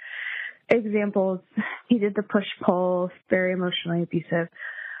topic. Examples, he did the push-pull, very emotionally abusive.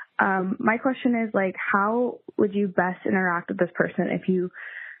 My question is, like, how would you best interact with this person if you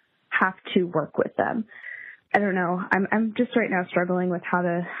have to work with them? I don't know. I'm just right now struggling with how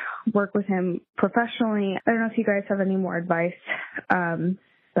to work with him professionally. I don't know if you guys have any more advice,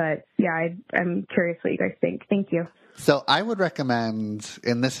 but yeah, I'm curious what you guys think. Thank you. So I would recommend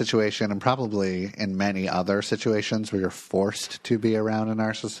in this situation and probably in many other situations where you're forced to be around a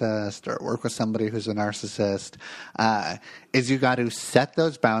narcissist or work with somebody who's a narcissist, is you got to set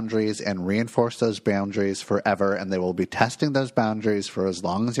those boundaries and reinforce those boundaries forever. And they will be testing those boundaries for as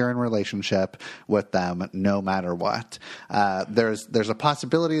long as you're in relationship with them, no matter what. There's a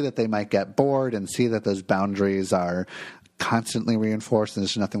possibility that they might get bored and see that those boundaries are constantly reinforced and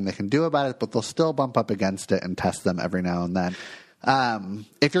there's nothing they can do about it, but they'll still bump up against it and test them every now and then.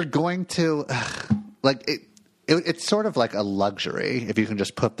 If you're going to it's sort of like a luxury if you can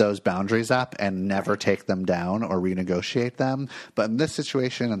just put those boundaries up and never take them down or renegotiate them. But in this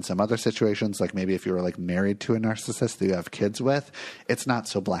situation and some other situations, like maybe if you were like married to a narcissist that you have kids with, it's not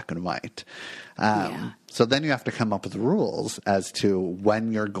so black and white. So then you have to come up with rules as to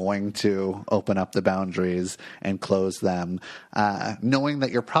when you're going to open up the boundaries and close them, knowing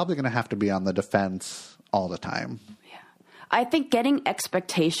that you're probably going to have to be on the defense all the time. Yeah. I think getting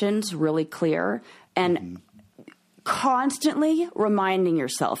expectations really clear and constantly reminding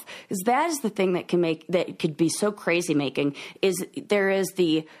yourself, because that is the thing that could be so crazy making, is there is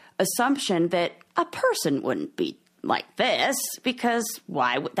the assumption that a person wouldn't be like this, because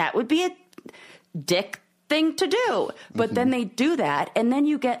that would be a dick thing to do. But then they do that, and then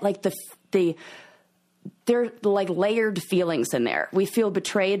you get like they're like layered feelings in there. We feel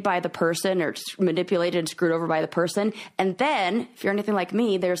betrayed by the person or manipulated and screwed over by the person. And then, if you're anything like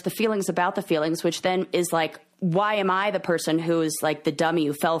me, there's the feelings about the feelings, which then is like, why am I the person who is like the dummy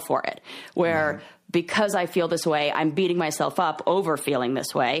who fell for it? Where because I feel this way, I'm beating myself up over feeling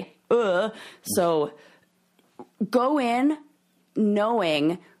this way. So go in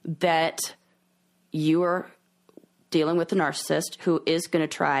knowing that you are dealing with a narcissist who is going to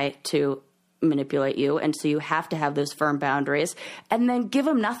try to manipulate you. And so you have to have those firm boundaries, and then give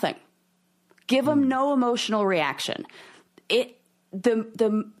them nothing. Give them no emotional reaction.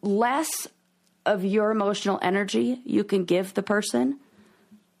 The less of your emotional energy you can give the person,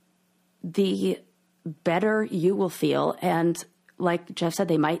 the better you will feel. And like Jeff said,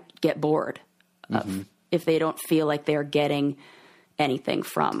 they might get bored if they don't feel like they're getting anything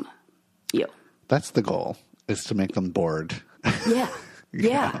from you. That's the goal, is to make them bored.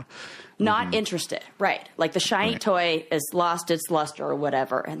 Yeah. Not interested. Right. Like the shiny toy has lost its luster or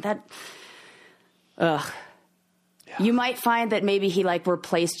whatever. And that, you might find that maybe he like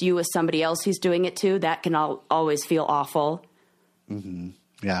replaced you with somebody else he's doing it to. That can always feel awful.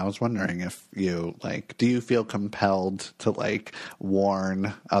 Yeah, I was wondering if you do you feel compelled to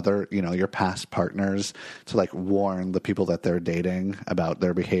warn other, your past partners to warn the people that they're dating about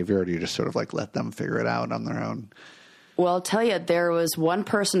their behavior, or do you just sort of let them figure it out on their own? Well, I'll tell you, there was one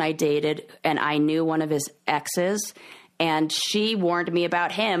person I dated, and I knew one of his exes, and she warned me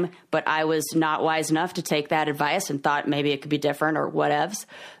about him, but I was not wise enough to take that advice and thought maybe it could be different or whatevs.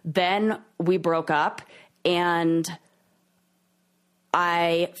 Then we broke up, and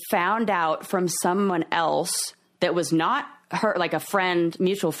I found out from someone else that was not her, like a friend,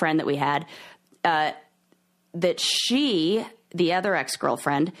 mutual friend that we had, that she, the other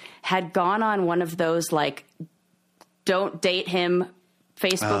ex-girlfriend, had gone on one of those don't date him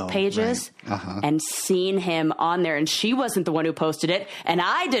Facebook pages and seen him on there. And she wasn't the one who posted it, and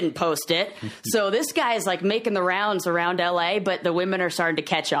I didn't post it. So this guy is making the rounds around LA, but the women are starting to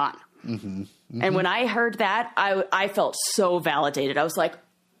catch on. And when I heard that, I felt so validated. I was like,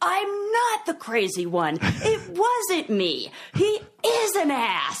 I'm not the crazy one. It wasn't me. He is an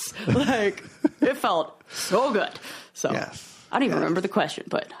ass. It felt so good. So yes. I don't even remember the question,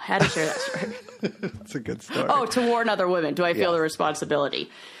 but I had to share that story. It's a good story. Oh, to warn other women. Do I feel the responsibility?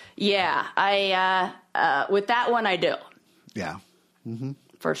 Yeah. With that one, I do. Yeah.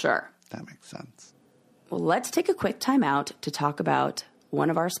 For sure. That makes sense. Well, let's take a quick time out to talk about one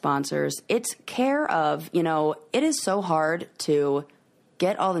of our sponsors. It's Care of. It is so hard to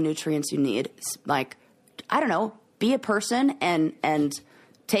get all the nutrients you need. Be a person and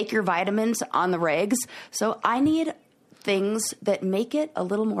take your vitamins on the regs. So I need things that make it a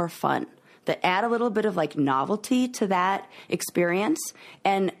little more fun, that add a little bit of novelty to that experience.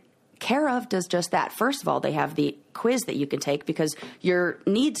 And Care of does just that. First of all, they have the quiz that you can take because your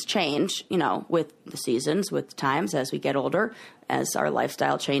needs change, with the seasons, with times as we get older, as our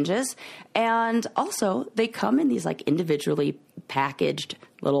lifestyle changes. And also they come in these individually packaged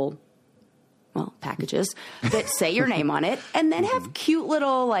little, packages that say your name on it, and then have cute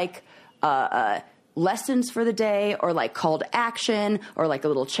little lessons for the day, or call to action, or a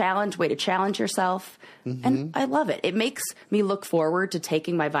little challenge, way to challenge yourself. And I love it. It makes me look forward to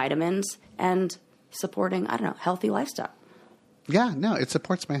taking my vitamins and supporting, healthy lifestyle. Yeah, no, it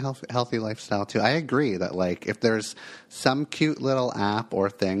supports my healthy lifestyle too. I agree that if there's some cute little app or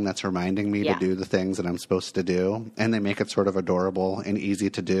thing that's reminding me to do the things that I'm supposed to do, and they make it sort of adorable and easy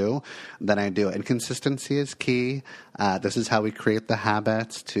to do, then I do it. And consistency is key. This is how we create the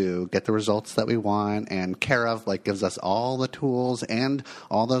habits to get the results that we want. And Care of gives us all the tools and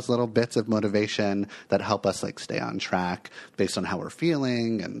all those little bits of motivation that help us stay on track based on how we're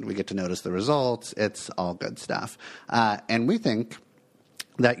feeling, and we get to notice the results. It's all good stuff. And we think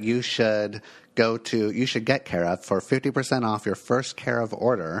that you should you should get Care of. For 50% off your first Care of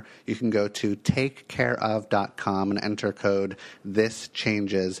order, you can go to takecareof.com and enter code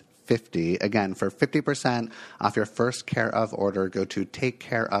THISCHANGES50. Again, for 50% off your first Care of order, go to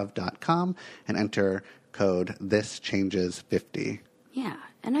takecareof.com and enter code THISCHANGES50. Yeah.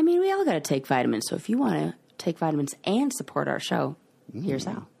 And I mean, we all got to take vitamins. So if you want to take vitamins and support our show, here's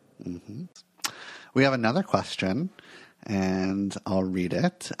how. Mm-hmm. We have another question, and I'll read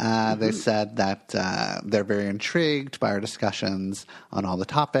it. They said that they're very intrigued by our discussions on all the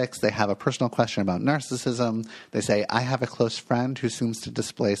topics. They have a personal question about narcissism. They say, I have a close friend who seems to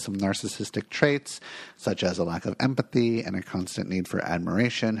display some narcissistic traits, such as a lack of empathy and a constant need for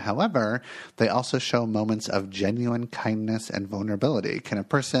admiration. However, they also show moments of genuine kindness and vulnerability. Can a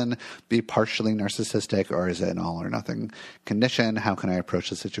person be partially narcissistic, or is it an all or nothing condition? How can I approach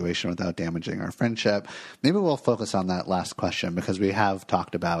the situation without damaging our friendship? Maybe we'll focus on that last question, because we have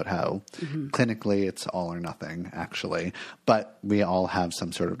talked about how clinically it's all or nothing, actually, but we all have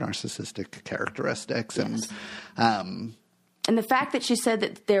some sort of narcissistic characteristics. Yes. And the fact that she said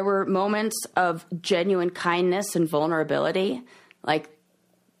that there were moments of genuine kindness and vulnerability, like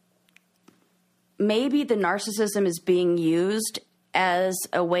maybe the narcissism is being used as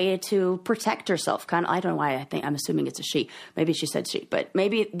a way to protect herself. Kind of, I don't know why I'm assuming it's a she. Maybe she said she, but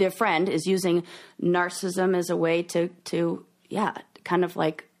maybe their friend is using narcissism as a way to kind of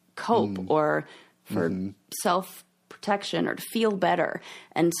like cope or for self-protection or to feel better.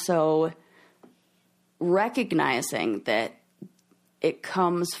 And so recognizing that it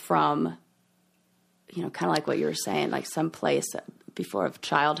comes from, kind of like what you were saying, like some place before of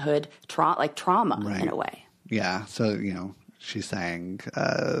childhood trauma in a way. Yeah. So, she's saying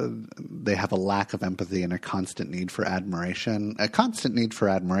they have a lack of empathy and a constant need for admiration. A constant need for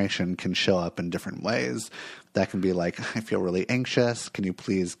admiration can show up in different ways. That can be like, I feel really anxious. Can you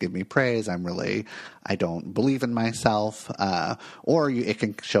please give me praise? I don't believe in myself. It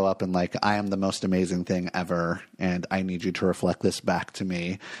can show up in like, I am the most amazing thing ever, and I need you to reflect this back to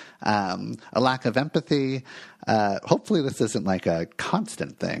me. A lack of empathy. Hopefully this isn't like a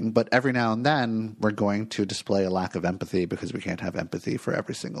constant thing, but every now and then we're going to display a lack of empathy because we can't have empathy for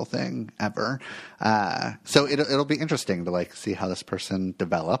every single thing ever. So it'll be interesting to like see how this person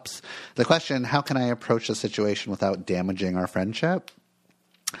develops. The question, how can I approach a situation without damaging our friendship?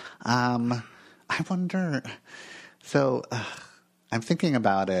 I wonder. So I'm thinking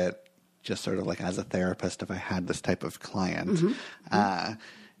about it just sort of like as a therapist, if I had this type of client.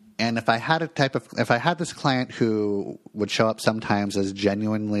 And if I had this client who would show up sometimes as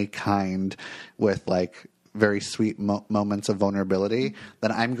genuinely kind with like very sweet moments of vulnerability,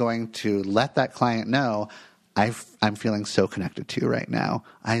 then I'm going to let that client know, I'm feeling so connected to you right now.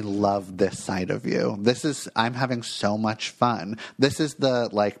 I love this side of you. I'm having so much fun. This is the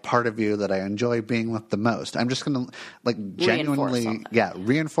like part of you that I enjoy being with the most. I'm just going to like genuinely,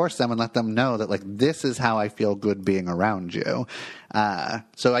 reinforce them and let them know that like, this is how I feel good being around you.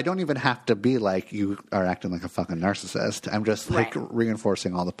 So I don't even have to be like, you are acting like a fucking narcissist. I'm just like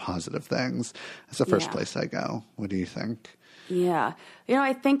reinforcing all the positive things. That's the first place I go. What do you think? Yeah.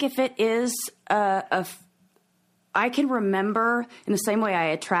 I think if it is I can remember in the same way I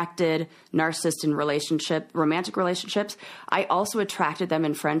attracted narcissists in romantic relationships, I also attracted them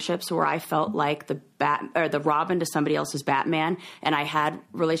in friendships where I felt like the Robin to somebody else's Batman. And I had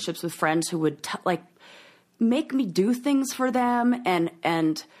relationships with friends who would make me do things for them.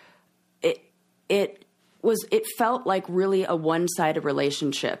 And it felt like really a one-sided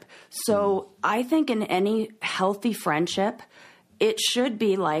relationship. So I think in any healthy friendship, it should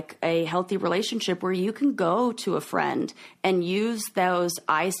be like a healthy relationship where you can go to a friend and use those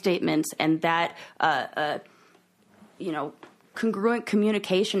I statements and that, congruent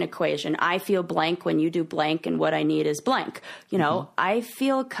communication equation. I feel blank when you do blank, and what I need is blank. I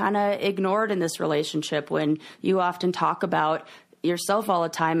feel kind of ignored in this relationship when you often talk about yourself all the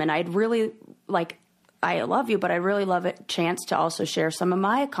time, and I'd really I love you, but I really love a chance to also share some of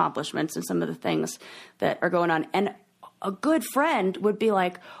my accomplishments and some of the things that are going on. And a good friend would be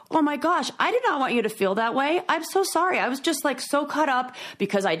like, oh my gosh, I did not want you to feel that way. I'm so sorry. I was just like so caught up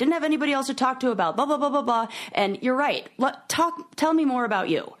because I didn't have anybody else to talk to about blah, blah, blah, blah, blah. And you're right. Tell me more about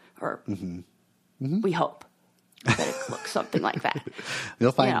you. Or we hope that it looks something like that.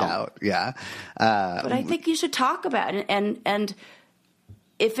 You'll find out. Yeah. But I think you should talk about it. And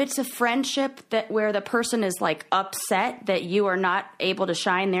if it's a friendship where the person is like upset that you are not able to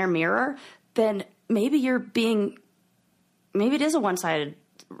shine their mirror, then maybe it is a one-sided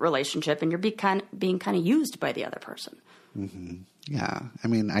relationship and you're being kind of used by the other person. Mm-hmm. Yeah. I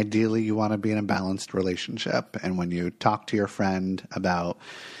mean, ideally you want to be in a balanced relationship. And when you talk to your friend about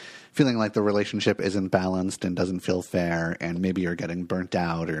feeling like the relationship isn't balanced and doesn't feel fair, and maybe you're getting burnt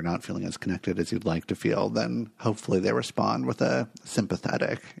out or not feeling as connected as you'd like to feel, then hopefully they respond with a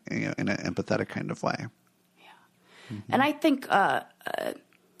sympathetic, in an empathetic kind of way. Yeah. Mm-hmm. And I think, or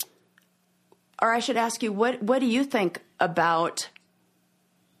I should ask you, what do you think about,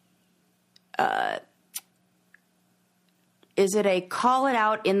 is it a call it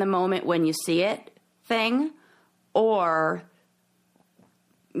out in the moment when you see it thing, or,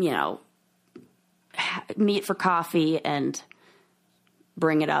 meet for coffee and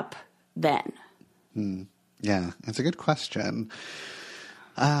bring it up then? Yeah, it's a good question.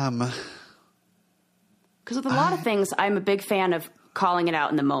 Because with a lot of things, I'm a big fan of calling it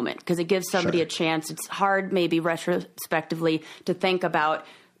out in the moment because it gives somebody a chance. It's hard maybe retrospectively to think about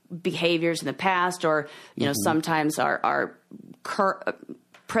behaviors in the past, or, sometimes our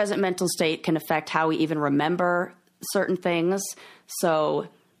present mental state can affect how we even remember certain things. So,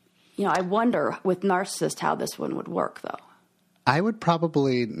 I wonder with narcissist how this one would work, though. I would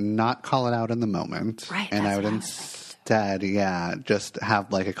probably not call it out in the moment. Right. And I would instead, just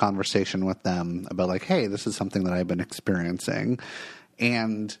have like a conversation with them about like, hey, this is something that I've been experiencing,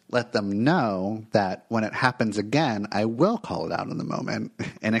 and let them know that when it happens again, I will call it out in the moment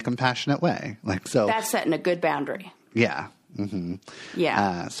in a compassionate way. Like, so that's setting a good boundary. Yeah. Mm-hmm.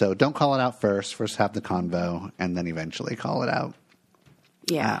 Yeah. So don't call it out first. First have the convo, and then eventually call it out.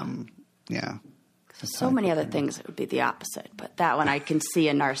 Yeah. Yeah. So many other things it would be the opposite, but that one I can see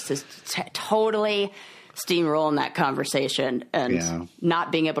a narcissist totally steamrolling that conversation and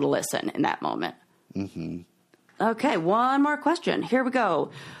not being able to listen in that moment. Mm-hmm. Okay, one more question. Here we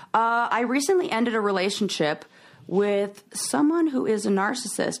go. I recently ended a relationship with someone who is a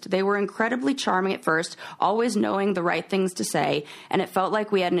narcissist. They were incredibly charming at first, always knowing the right things to say, and it felt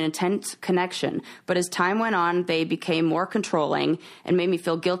like we had an intense connection. But as time went on, they became more controlling and made me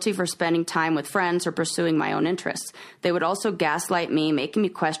feel guilty for spending time with friends or pursuing my own interests. They would also gaslight me, making me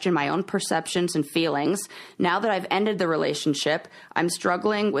question my own perceptions and feelings. Now that I've ended the relationship, I'm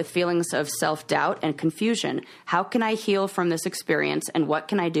struggling with feelings of self-doubt and confusion. How can I heal from this experience, and what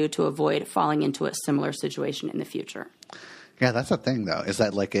can I do to avoid falling into a similar situation in the future? Yeah, that's the thing, though, is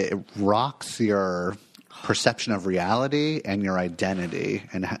that like it rocks your perception of reality and your identity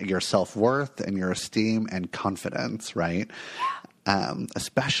and your self-worth and your esteem and confidence, right?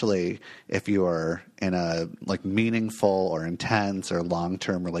 Especially if you're in a like meaningful or intense or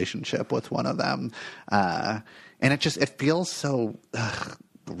long-term relationship with one of them. And it feels so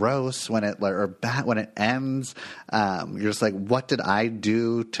gross when it when it ends. You're just like, what did I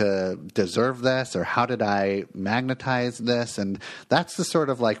do to deserve this, or how did I magnetize this? And that's the sort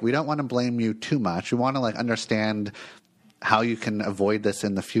of like, we don't want to blame you too much. We want to like understand how you can avoid this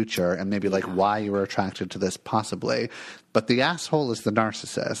in the future, and maybe like why you were attracted to this possibly. But the asshole is the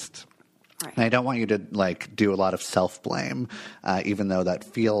narcissist. Right. And I don't want you to like do a lot of self-blame, even though that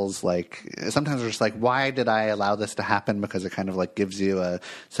feels like sometimes we're just like, why did I allow this to happen? Because it kind of like gives you a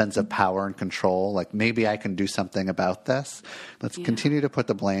sense of power and control. Like, maybe I can do something about this. Let's continue to put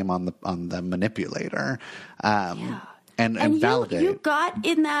the blame on the manipulator, and validate. You got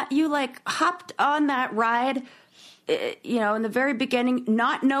in that, you like hopped on that ride, in the very beginning,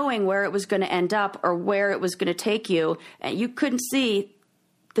 not knowing where it was going to end up or where it was going to take you, and you couldn't see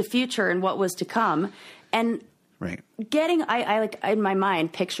the future and what was to come. And getting, I like in my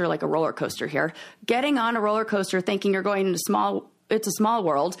mind picture like a roller coaster here, getting on a roller coaster thinking you're going into it's a small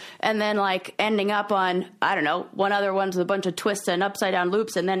world, and then like ending up on, I don't know, one other one's with a bunch of twists and upside down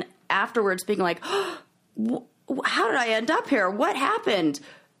loops. And then afterwards being like, how did I end up here? What happened?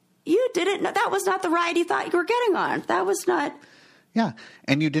 You didn't know. That was not the ride you thought you were getting on. That was not. Yeah.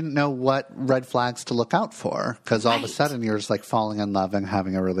 And you didn't know what red flags to look out for, because all of a sudden you're just like falling in love and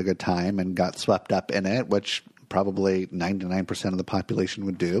having a really good time and got swept up in it, which probably 99% of the population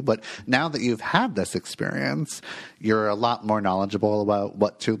would do. But now that you've had this experience, you're a lot more knowledgeable about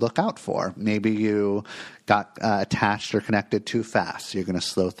what to look out for. Maybe you got attached or connected too fast. You're going to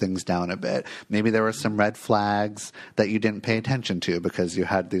slow things down a bit. Maybe there were some red flags that you didn't pay attention to because you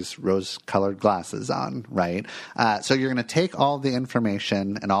had these rose-colored glasses on, right? So you're going to take all the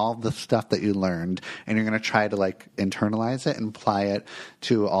information and all the stuff that you learned, and you're going to try to like internalize it and apply it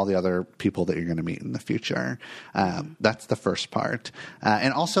to all the other people that you're going to meet in the future. That's the first part.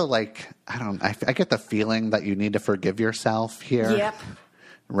 And also, like, I get the feeling that you need to forgive yourself here. Yep.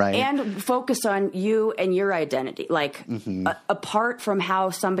 Right. And focus on you and your identity, like apart from how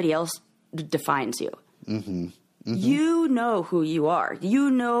somebody else defines you. Mm-hmm. Mm-hmm. You know who you are. You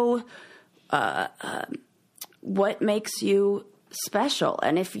know what makes you special.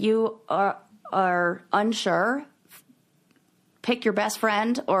 And if you are unsure, pick your best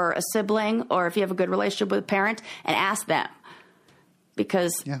friend or a sibling, or if you have a good relationship with a parent, and ask them.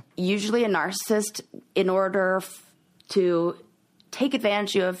 Because usually a narcissist, in order to take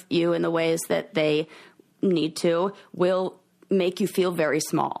advantage of you in the ways that they need to, will make you feel very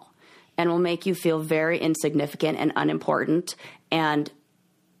small and will make you feel very insignificant and unimportant, and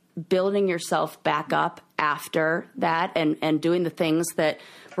building yourself back up after that and doing the things that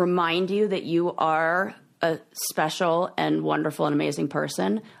remind you that you are a special and wonderful and amazing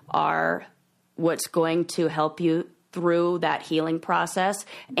person are what's going to help you through that healing process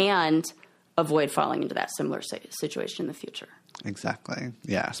and avoid falling into that similar situation in the future. Exactly.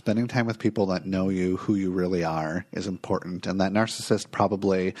 Yeah. Spending time with people that know you, who you really are, is important. And that narcissist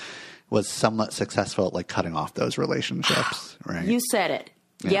probably was somewhat successful at like cutting off those relationships, right? You said it.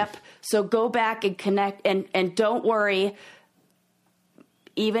 Yeah. Yep. So go back and connect, and don't worry.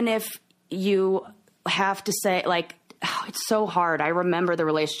 Even if you have to say, like, oh, it's so hard. I remember the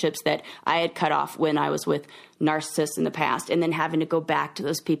relationships that I had cut off when I was with narcissists in the past, and then having to go back to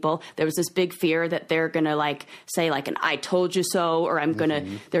those people. There was this big fear that they're going to like say like an "I told you so," or they're going to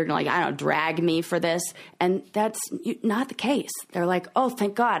like, I don't know, drag me for this. And that's not the case. They're like, oh,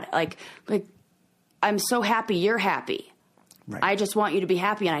 thank God. Like I'm so happy you're happy. Right. I just want you to be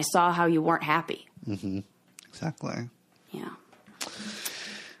happy, and I saw how you weren't happy. Mm-hmm. Exactly. Yeah.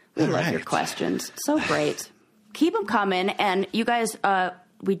 We love your questions. So great. Keep them coming. And you guys,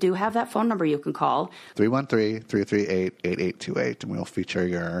 we do have that phone number you can call. 313-338-8828, and we'll feature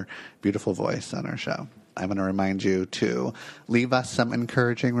your beautiful voice on our show. I'm going to remind you to leave us some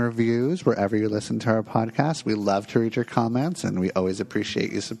encouraging reviews wherever you listen to our podcast. We love to read your comments, and we always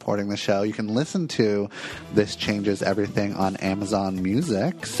appreciate you supporting the show. You can listen to This Changes Everything on Amazon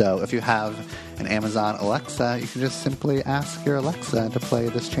Music. So if you have an Amazon Alexa, you can just simply ask your Alexa to play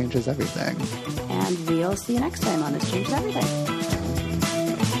This Changes Everything. And we'll see you next time on This Changes Everything.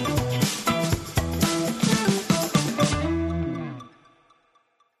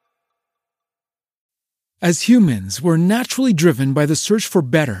 As humans, we're naturally driven by the search for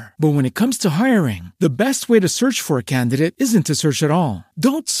better. But when it comes to hiring, the best way to search for a candidate isn't to search at all.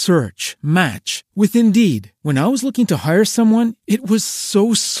 Don't search, match with Indeed. When I was looking to hire someone, it was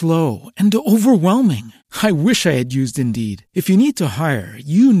so slow and overwhelming. I wish I had used Indeed. If you need to hire,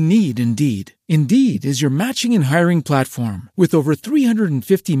 you need Indeed. Indeed is your matching and hiring platform with over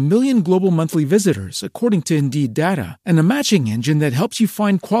 350 million global monthly visitors, according to Indeed data, and a matching engine that helps you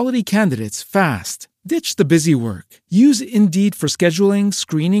find quality candidates fast. Ditch the busy work. Use Indeed for scheduling,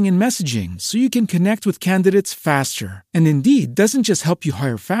 screening, and messaging so you can connect with candidates faster. And Indeed doesn't just help you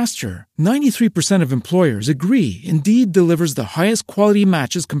hire faster. 93% of employers agree Indeed delivers the highest quality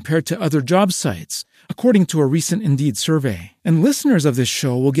matches compared to other job sites, according to a recent Indeed survey. And listeners of this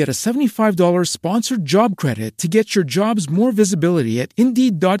show will get a $75 sponsored job credit to get your jobs more visibility at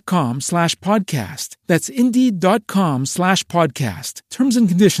Indeed.com/podcast. That's Indeed.com/podcast. Terms and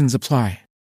conditions apply.